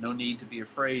need to be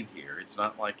afraid here. It's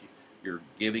not like you're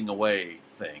giving away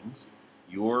things.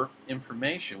 Your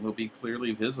information will be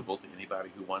clearly visible to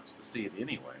anybody who wants to see it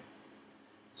anyway.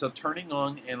 So turning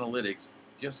on analytics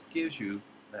just gives you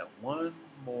that one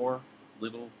more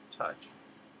little touch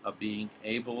of being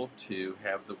able to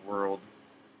have the world,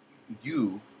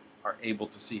 you are able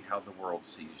to see how the world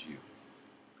sees you.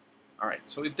 All right,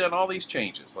 so we've done all these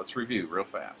changes. Let's review real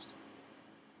fast.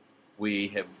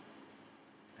 We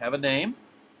have a name.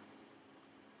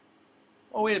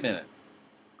 Oh, wait a minute.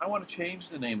 I want to change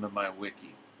the name of my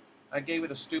wiki. I gave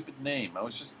it a stupid name. I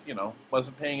was just,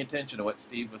 wasn't paying attention to what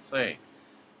Steve was saying.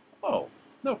 Oh,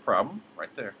 no problem.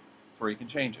 Right there. That's where you can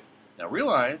change it. Now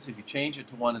realize if you change it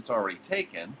to one that's already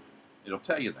taken, it'll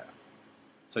tell you that.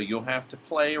 So you'll have to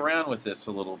play around with this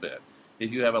a little bit.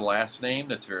 If you have a last name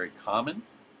that's very common,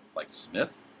 like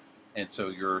Smith, and so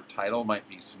your title might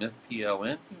be Smith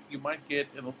PLN, it might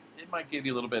give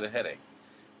you a little bit of headache.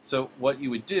 So what you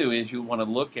would do is you want to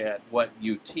look at what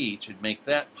you teach and make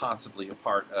that possibly a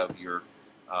part of your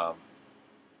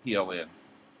PLN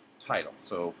title.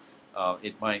 So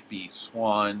it might be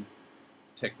Swan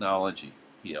Technology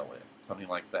PLN, something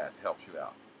like that helps you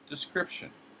out.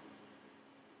 Description.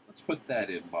 Let's put that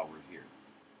in while we're here.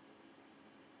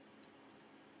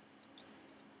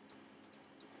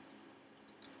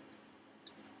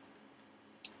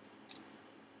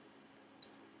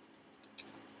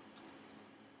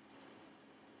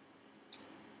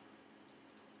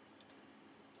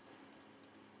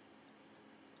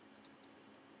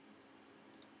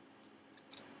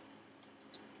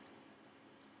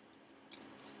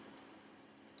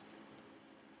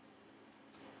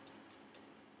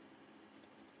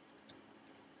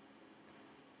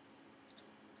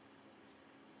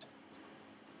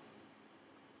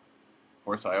 Of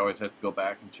course, I always have to go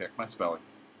back and check my spelling.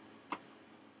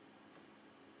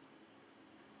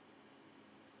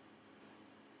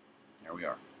 There we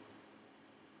are.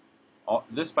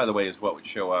 This, by the way, is what would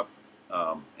show up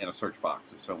in a search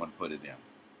box if someone put it in.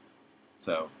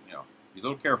 So, be a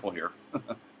little careful here,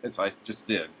 as I just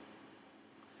did.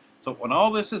 So when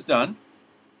all this is done,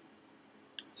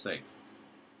 save.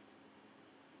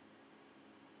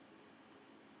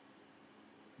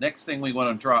 Next thing we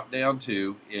want to drop down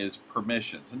to is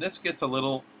permissions. And this gets a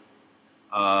little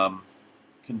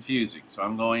confusing. So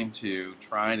I'm going to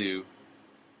try to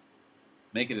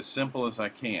make it as simple as I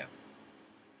can.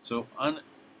 So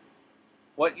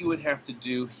what you would have to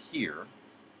do here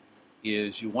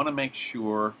is you want to make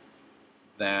sure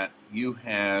that you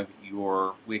have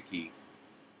your wiki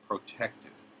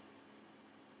protected.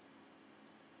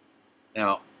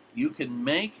 Now, you can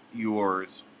make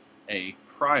yours a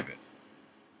private,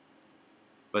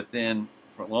 but then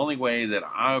the only way that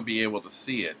I would be able to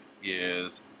see it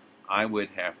is I would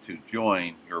have to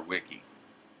join your wiki.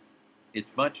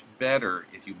 It's much better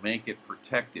if you make it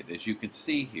protected. As you can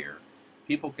see here,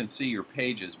 people can see your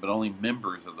pages, but only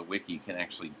members of the wiki can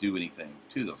actually do anything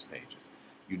to those pages.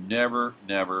 You never,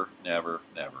 never, never,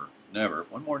 never, never,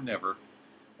 one more never,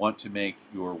 want to make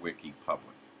your wiki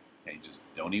public. Okay, just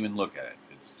don't even look at it.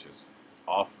 It's just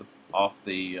off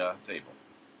the table.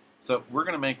 So we're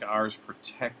going to make ours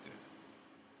protected.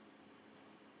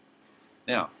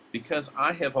 Now, because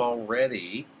I have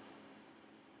already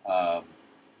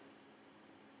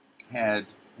had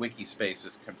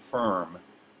Wikispaces confirm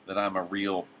that I'm a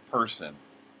real person,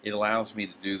 it allows me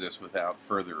to do this without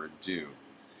further ado.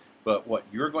 But what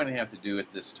you're going to have to do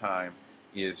at this time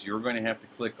is you're going to have to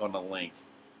click on a link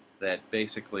that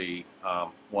basically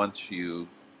wants you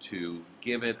to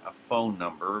give it a phone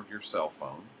number, your cell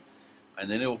phone, and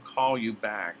then it will call you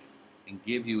back and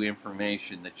give you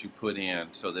information that you put in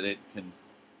so that it can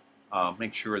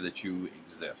make sure that you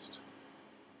exist.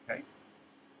 Okay?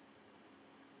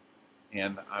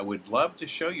 And I would love to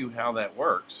show you how that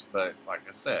works, but like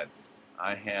I said,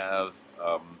 I have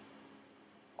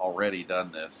already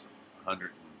done this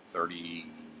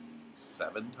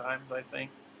 137 times, I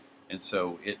think, and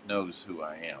so it knows who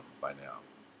I am by now.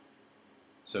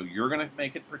 So you're going to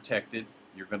make it protected.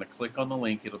 You're going to click on the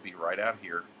link. It'll be right out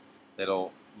here.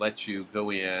 That'll let you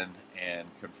go in and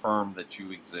confirm that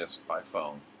you exist by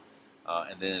phone,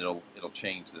 and then it'll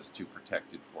change this to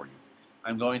protected for you.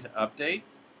 I'm going to update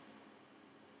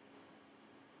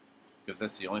because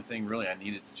that's the only thing really I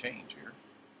needed to change here.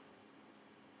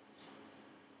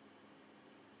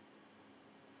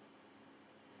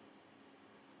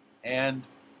 And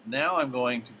now I'm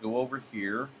going to go over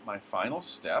here. My final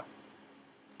step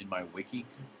in my wiki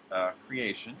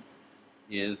creation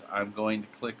is I'm going to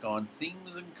click on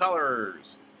themes and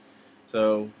colors.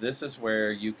 So this is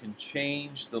where you can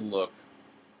change the look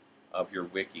of your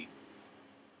wiki.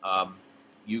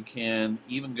 You can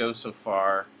even go so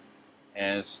far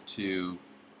as to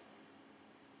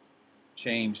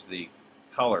change the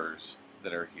colors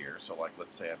that are here. So like,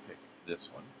 let's say I pick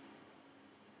this one.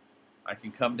 I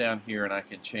can come down here and I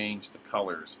can change the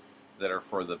colors that are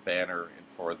for the banner and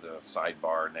for the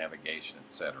sidebar, navigation,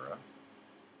 etc.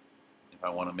 If I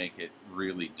want to make it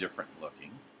really different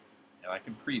looking. And I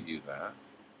can preview that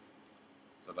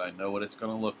so that I know what it's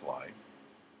going to look like.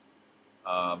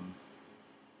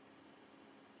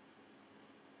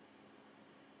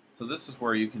 So this is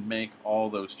where you can make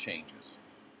all those changes.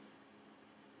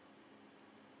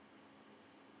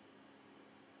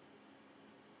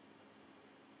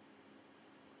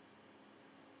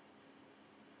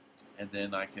 And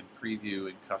then I can preview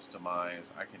and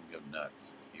customize. I can go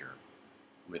nuts here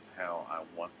with how I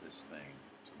want this thing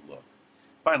to look.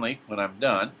 Finally, when I'm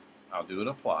done, I'll do an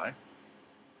apply.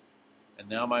 And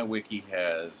now my wiki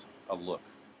has a look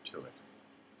to it.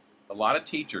 A lot of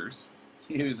teachers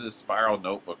use this spiral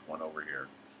notebook one over here.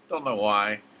 Don't know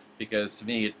why, because to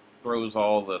me it throws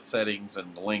all the settings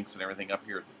and the links and everything up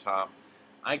here at the top.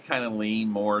 I kind of lean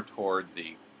more toward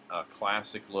the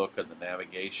classic look of the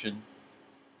navigation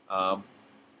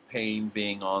pane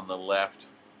being on the left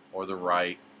or the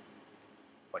right,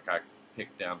 like I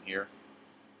picked down here.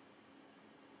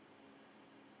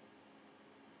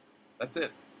 That's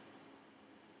it.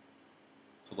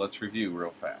 So let's review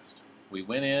real fast. We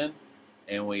went in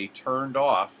and we turned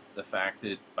off the fact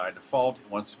that by default it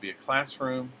wants to be a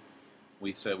classroom.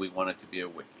 We said we want it to be a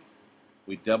wiki.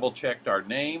 We double checked our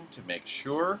name to make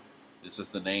sure this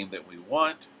is the name that we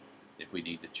want. If we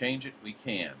need to change it, we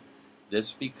can.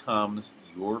 This becomes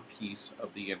your piece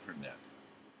of the internet.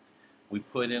 We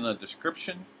put in a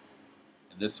description,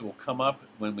 and this will come up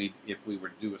if we were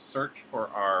to do a search for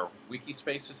our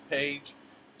Wikispaces page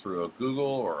through a Google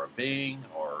or a Bing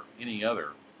or any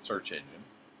other search engine.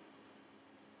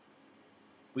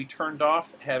 We turned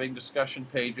off having discussion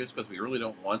pages because we really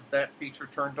don't want that feature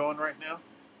turned on right now.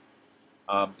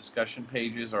 Discussion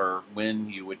pages are when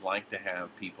you would like to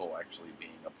have people actually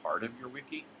being a part of your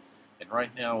wiki. And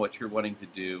right now what you're wanting to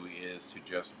do is to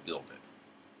just build it.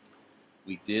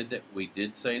 We did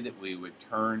say that we would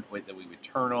turn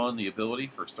on the ability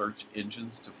for search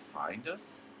engines to find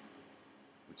us,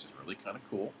 which is really kind of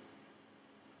cool.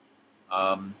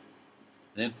 And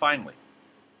then finally,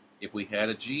 if we had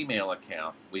a Gmail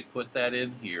account, we put that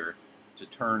in here to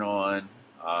turn on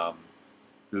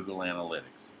Google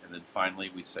Analytics. And then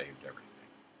finally, we saved everything.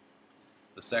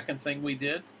 The second thing we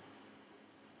did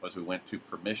was we went to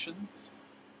permissions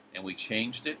and we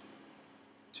changed it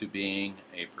to being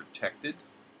a protected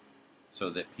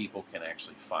so that people can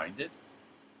actually find it,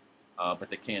 but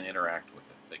they can't interact with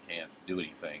it. They can't do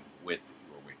anything with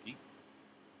your wiki.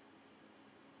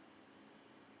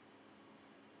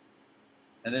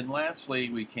 And then lastly,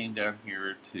 we came down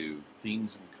here to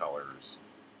themes and colors,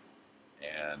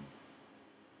 and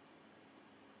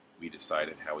we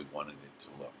decided how we wanted it to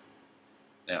look.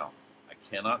 Now, I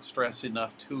cannot stress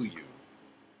enough to you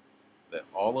that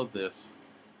all of this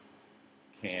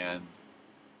can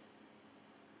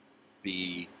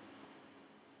be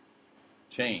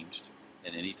changed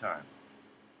at any time.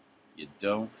 You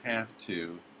don't have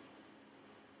to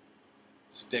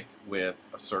stick with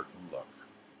a certain look.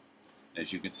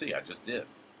 As you can see, I just did.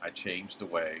 I changed the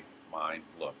way mine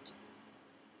looked.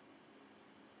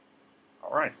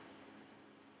 All right.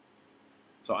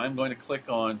 So I'm going to click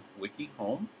on Wiki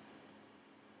Home.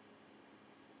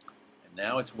 And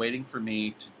now it's waiting for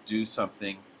me to do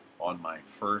something on my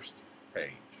first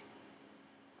page.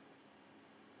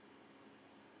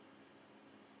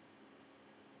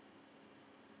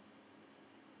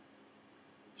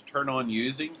 To turn on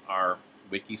using our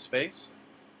Wikispace,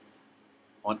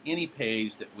 on any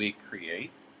page that we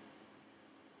create,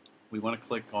 we want to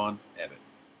click on Edit.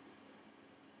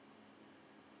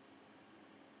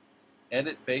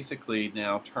 Edit basically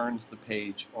now turns the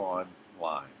page on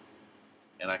live,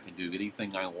 and I can do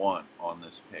anything I want on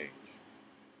this page.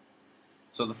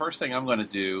 So the first thing I'm going to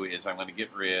do is I'm going to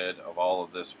get rid of all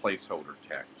of this placeholder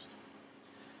text.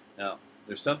 Now,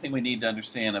 there's something we need to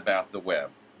understand about the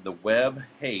web. The web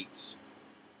hates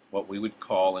what we would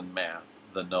call in math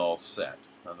the null set.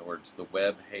 In other words, the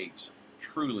web hates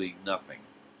truly nothing,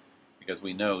 because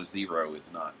we know 0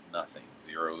 is not nothing.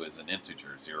 0 is an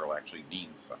integer. 0 actually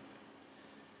means something.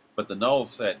 But the null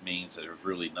set means that there's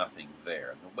really nothing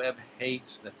there. And the web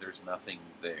hates that there's nothing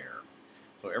there.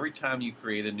 So every time you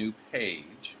create a new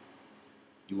page,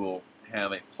 you will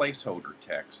have a placeholder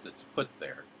text that's put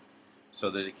there so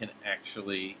that it can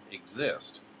actually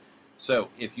exist. So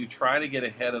if you try to get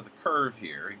ahead of the curve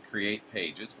here and create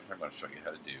pages, which I'm going to show you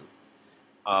how to do,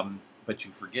 but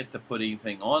you forget to put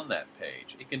anything on that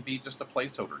page, it can be just a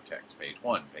placeholder text, page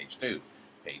 1, page 2,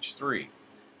 page 3.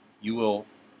 You will,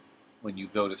 when you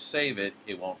go to save it,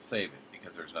 it won't save it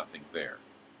because there's nothing there.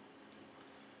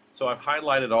 So I've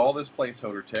highlighted all this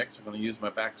placeholder text. I'm going to use my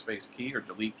backspace key or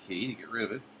delete key to get rid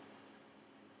of it.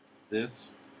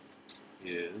 This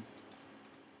is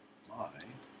my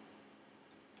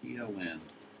TLN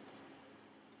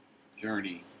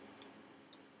journey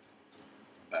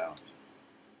about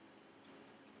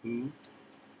who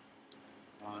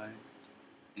I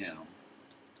am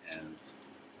as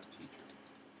a teacher.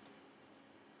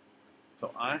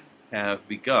 So I have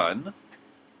begun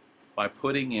by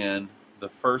putting in the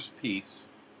first piece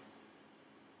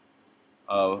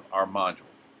of our module.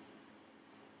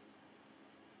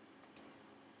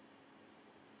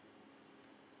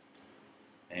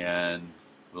 And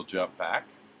we'll jump back.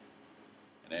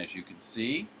 And as you can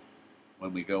see,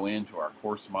 when we go into our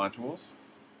course modules,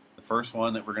 the first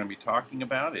one that we're going to be talking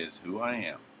about is who I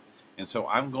am. And so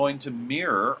I'm going to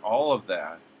mirror all of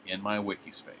that in my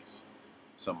Wikispace.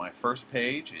 So my first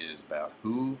page is about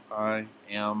who I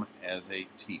am as a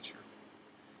teacher.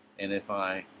 And if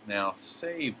I now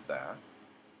save that,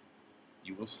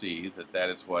 you will see that that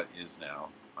is what is now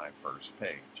my first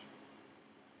page.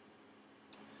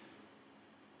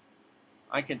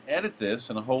 I can edit this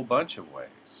in a whole bunch of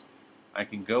ways. I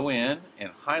can go in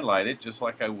and highlight it just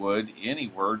like I would any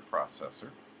word processor.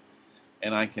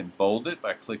 And I can bold it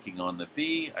by clicking on the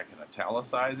B. I can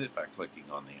italicize it by clicking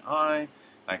on the I.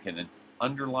 I can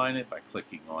underline it by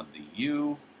clicking on the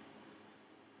U.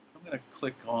 I'm going to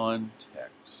click on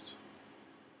text.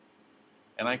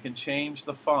 And I can change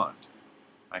the font.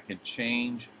 I can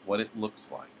change what it looks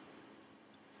like.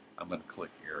 I'm going to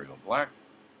click Arial Black.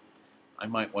 I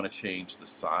might want to change the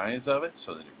size of it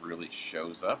so that it really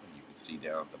shows up and you can see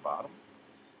down at the bottom.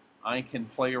 I can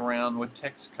play around with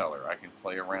text color. I can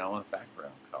play around with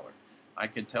background color. I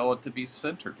can tell it to be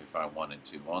centered if I wanted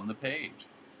to on the page.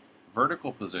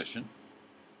 Vertical position.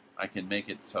 I can make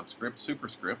it subscript,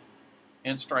 superscript,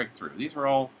 and strike through. These are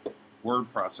all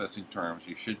word processing terms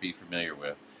you should be familiar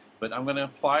with. But I'm going to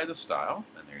apply the style,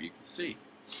 and there you can see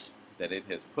that it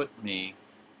has put me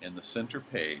in the center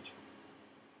page.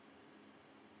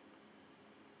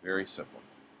 Very simple.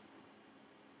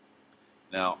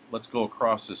 Now, let's go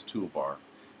across this toolbar.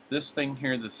 This thing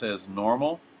here that says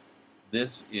normal,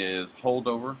 this is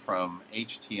holdover from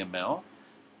HTML.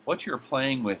 What you're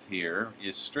playing with here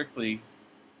is strictly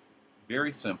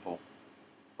very simple,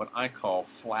 what I call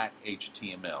flat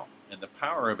HTML. And the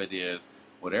power of it is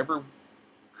whatever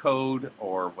code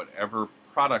or whatever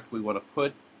product we want to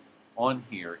put on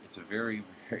here, it's a very,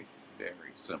 very,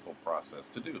 very simple process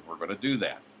to do. We're going to do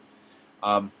that.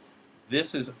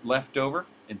 This is leftover,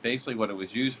 and basically what it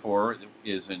was used for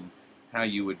is in how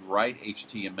you would write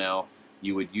HTML.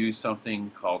 You would use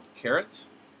something called carets,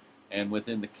 and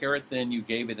within the caret then you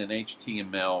gave it an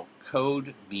HTML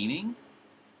code meaning,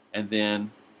 and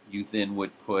then you then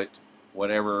would put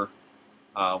whatever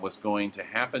was going to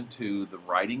happen to the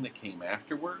writing that came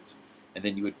afterwards, and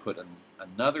then you would put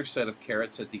another set of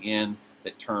carets at the end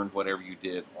that turned whatever you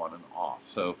did on and off.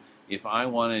 So if I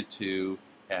wanted to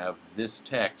have this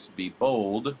text be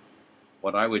bold,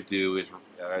 what I would do is,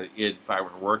 if I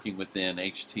were working within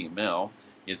HTML,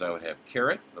 is I would have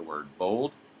caret, the word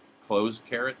bold, closed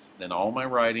carets, then all my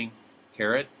writing,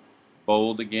 caret,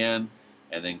 bold again,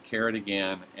 and then caret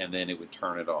again, and then it would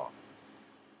turn it off.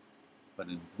 But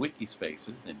in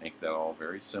Wikispaces, they make that all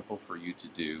very simple for you to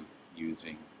do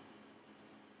using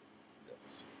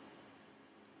this.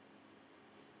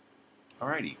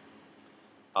 Alrighty.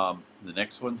 The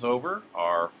next ones over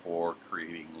are for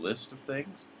creating lists of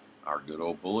things, our good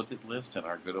old bulleted list and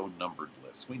our good old numbered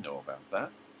list. We know about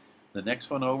that. The next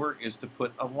one over is to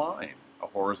put a line, a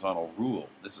horizontal rule.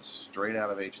 This is straight out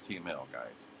of HTML,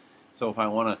 guys. So if I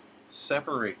want to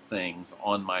separate things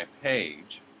on my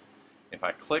page, if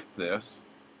I click this,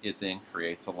 it then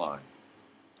creates a line.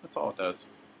 That's all it does.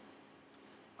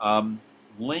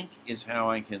 Link is how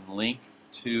I can link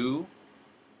to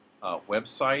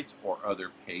websites or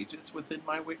other pages within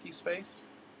my Wikispace.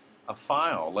 A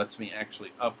file lets me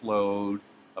actually upload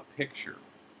a picture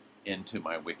into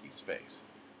my Wikispace.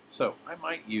 So I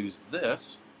might use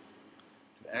this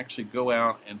to actually go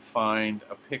out and find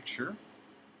a picture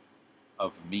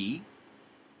of me.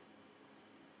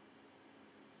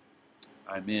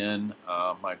 I'm in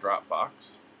my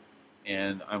Dropbox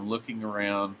and I'm looking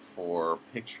around for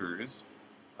pictures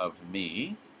of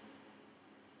me.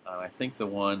 I think the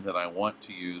one that I want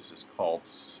to use is called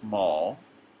Small.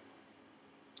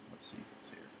 Let's see if it's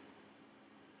here.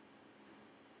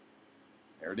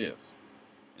 There it is.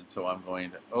 And so I'm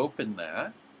going to open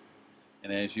that.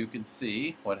 And as you can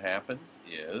see, what happens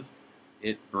is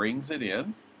it brings it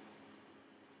in.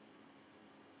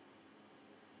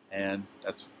 And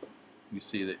that's, you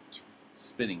see that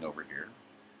spinning over here.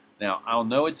 Now, I'll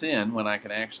know it's in when I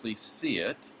can actually see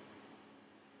it.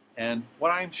 And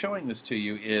what I'm showing this to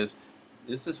you is,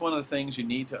 this is one of the things you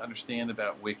need to understand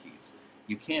about wikis.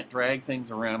 You can't drag things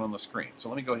around on the screen. So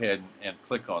let me go ahead and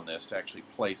click on this to actually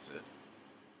place it.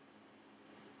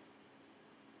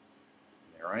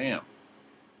 There I am.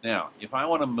 Now, if I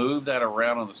want to move that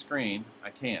around on the screen, I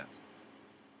can't.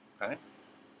 Okay?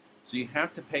 So you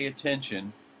have to pay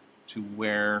attention to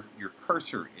where your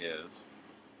cursor is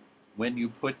when you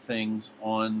put things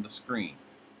on the screen,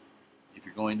 if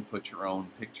you're going to put your own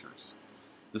pictures.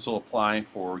 This will apply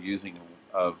for using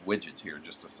of widgets here in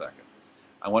just a second.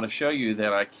 I want to show you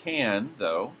that I can,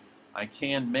 though, I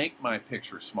can make my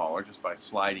picture smaller just by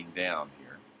sliding down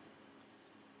here.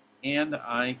 And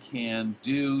I can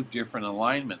do different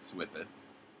alignments with it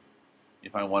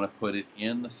if I want to put it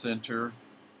in the center,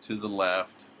 to the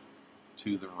left,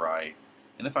 to the right.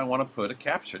 And if I want to put a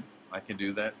caption, I can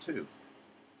do that too.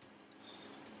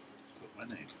 Just put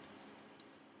my name.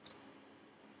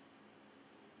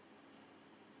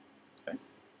 Okay.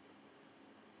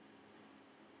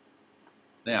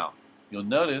 Now, you'll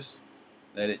notice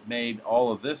that it made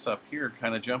all of this up here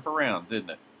kind of jump around,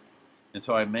 didn't it? And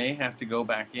so I may have to go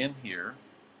back in here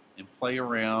and play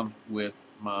around with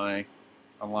my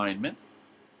alignment.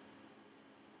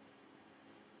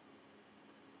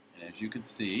 And as you can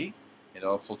see, it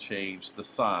also changed the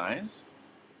size.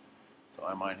 So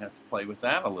I might have to play with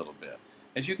that a little bit.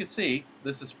 As you can see,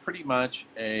 this is pretty much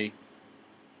a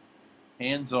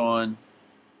hands-on,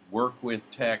 work with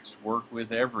text, work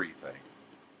with everything.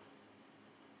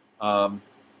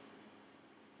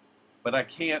 But I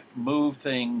can't move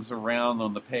things around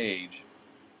on the page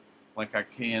like I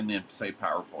can in, say,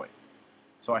 PowerPoint.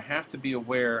 So I have to be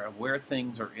aware of where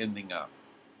things are ending up.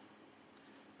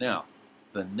 Now,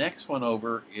 the next one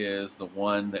over is the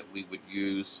one that we would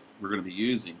use, we're going to be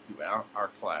using throughout our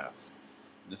class.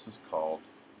 And this is called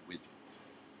widgets.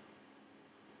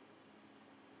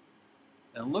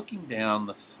 Now, looking down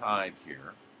the side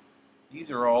here, these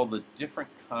are all the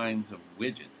different kinds of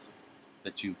widgets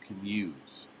that you can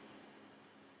use.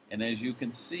 And as you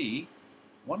can see,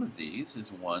 one of these is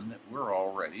one that we're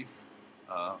already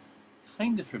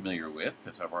kind of familiar with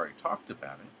because I've already talked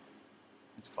about it.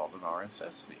 It's called an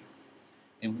RSS feed.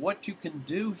 And what you can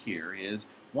do here is,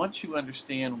 once you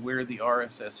understand where the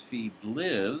RSS feed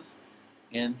lives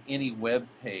in any web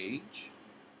page,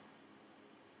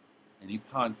 any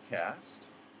podcast,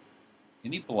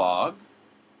 any blog,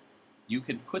 you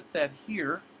can put that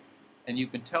here and you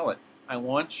can tell it, I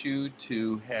want you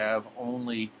to have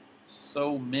only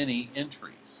so many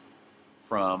entries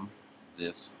from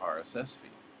this RSS feed.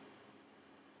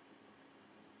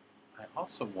 I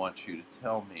also want you to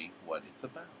tell me what it's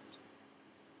about.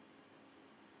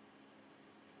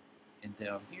 And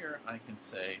down here I can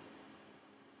say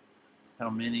how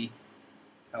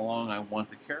long I want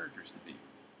the characters to be.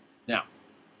 Now,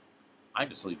 I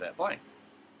just leave that blank.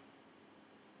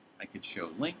 I can show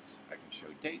links, I can show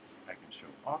dates, I can show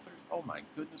authors. Oh my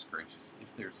goodness gracious.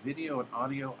 If there's video and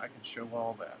audio, I can show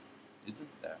all that. Isn't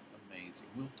that amazing?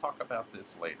 We'll talk about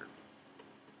this later.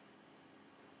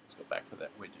 Let's go back to that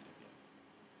widget again.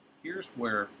 Here's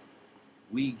where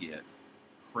we get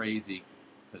crazy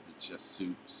because it's just so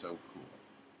cool.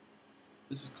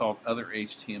 This is called Other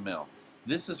HTML.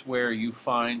 This is where you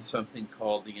find something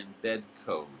called the embed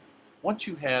code. Once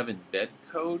you have embed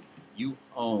code, you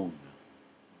own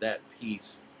that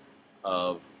piece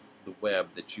of the web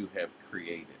that you have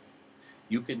created.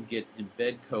 You can get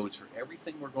embed codes for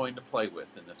everything we're going to play with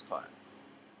in this class.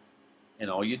 And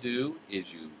all you do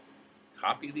is you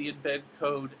copy the embed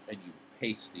code and you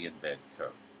paste the embed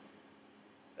code.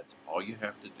 That's all you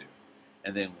have to do.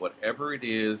 And then whatever it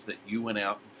is that you went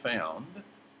out and found,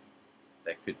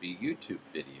 that could be YouTube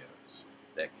videos,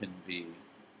 that can be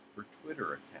your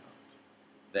Twitter account,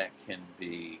 that can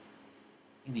be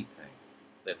anything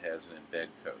that has an embed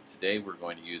code. Today we're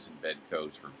going to use embed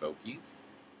codes for Vokies,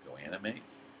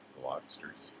 GoAnimates,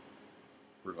 Glogsters.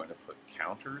 We're going to put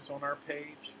counters on our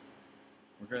page.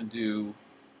 We're going to do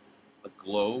a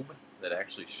globe that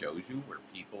actually shows you where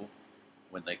people,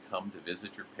 when they come to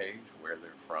visit your page, where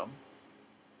they're from.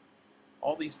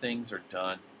 All these things are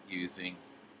done using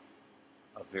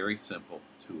a very simple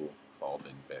tool called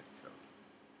embed code.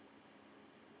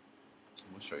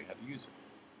 We'll show you how to use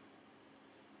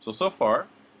it. So far,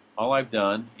 all I've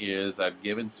done is I've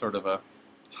given sort of a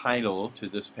title to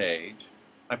this page.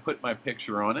 I put my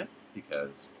picture on it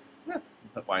because,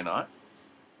 why not?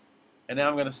 And now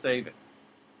I'm going to save it.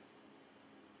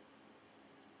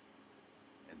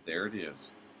 And there it is.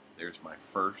 There's my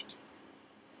first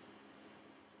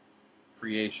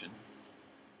creation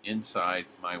inside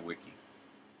my wiki.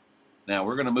 Now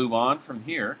we're going to move on from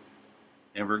here,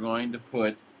 and we're going to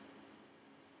put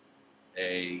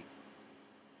a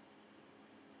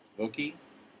Voki,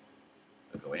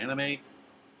 a GoAnimate,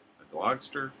 a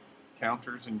Glogster,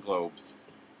 counters, and globes.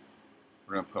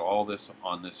 We're going to put all this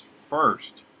on this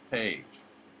first page.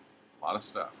 A lot of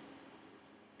stuff.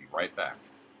 Be right back.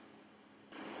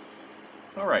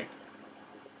 All right.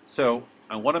 So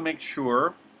I want to make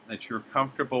sure that you're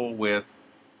comfortable with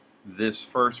this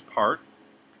first part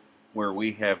where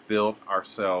we have built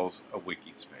ourselves a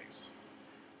Wikispace.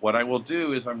 What I will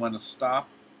do is I'm going to stop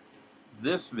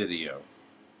this video,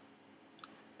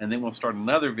 and then we'll start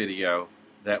another video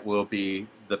that will be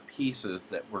the pieces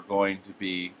that we're going to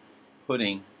be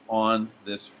putting on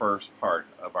this first part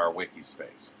of our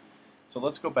Wikispace. So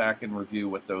let's go back and review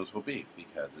what those will be,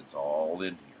 because it's all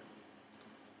in here.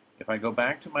 If I go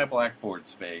back to my Blackboard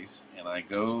space and I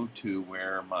go to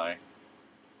where my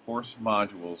course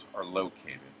modules are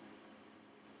located,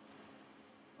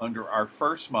 under our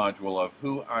first module of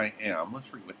Who I Am,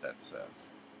 let's read what that says.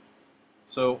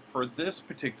 So for this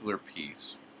particular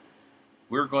piece,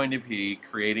 we're going to be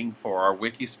creating for our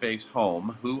Wikispace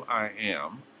home, Who I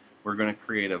Am. We're going to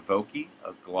create a Voki,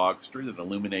 a Glogster that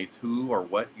illuminates who or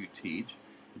what you teach,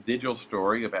 a digital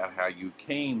story about how you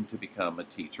came to become a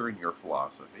teacher and your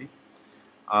philosophy.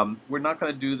 We're not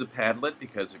going to do the Padlet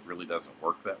because it really doesn't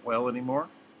work that well anymore.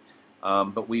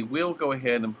 But we will go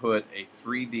ahead and put a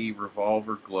 3D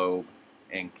revolver globe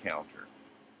and counter.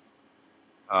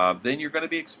 Then you're going to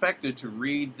be expected to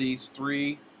read these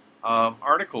three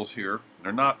articles here.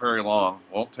 They're not very long,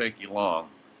 won't take you long.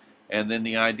 And then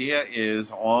the idea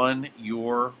is on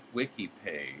your wiki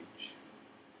page,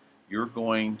 you're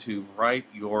going to write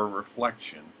your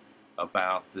reflection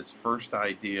about this first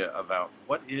idea about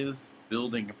what is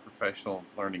building a professional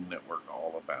learning network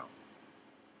all about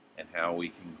and how we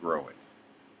can grow it.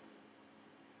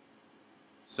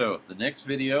 So the next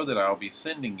video that I'll be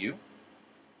sending you,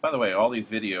 by the way, all these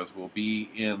videos will be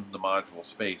in the module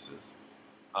spaces.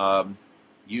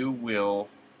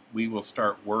 We will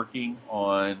start working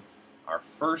on our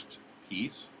first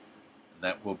piece, and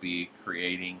that will be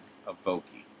creating a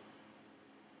Voki.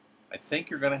 I think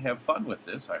you're going to have fun with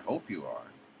this. I hope you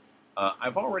are.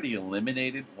 I've already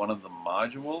eliminated one of the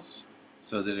modules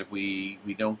so that if we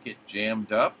don't get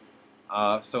jammed up,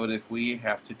 so that if we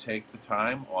have to take the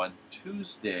time on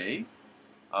Tuesday,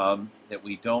 that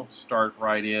we don't start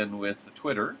right in with the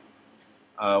Twitter,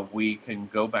 we can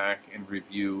go back and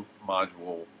review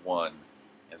Module 1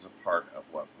 as a part of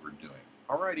what we're doing.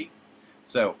 Alrighty,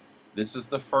 so this is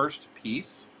the first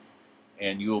piece,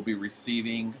 and you will be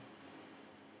receiving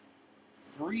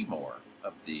 3 more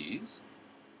of these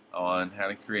on how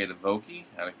to create a Voki,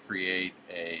 how to create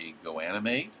a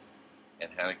GoAnimate, and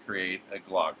how to create a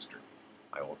Glogster.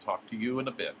 I will talk to you in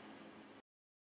a bit.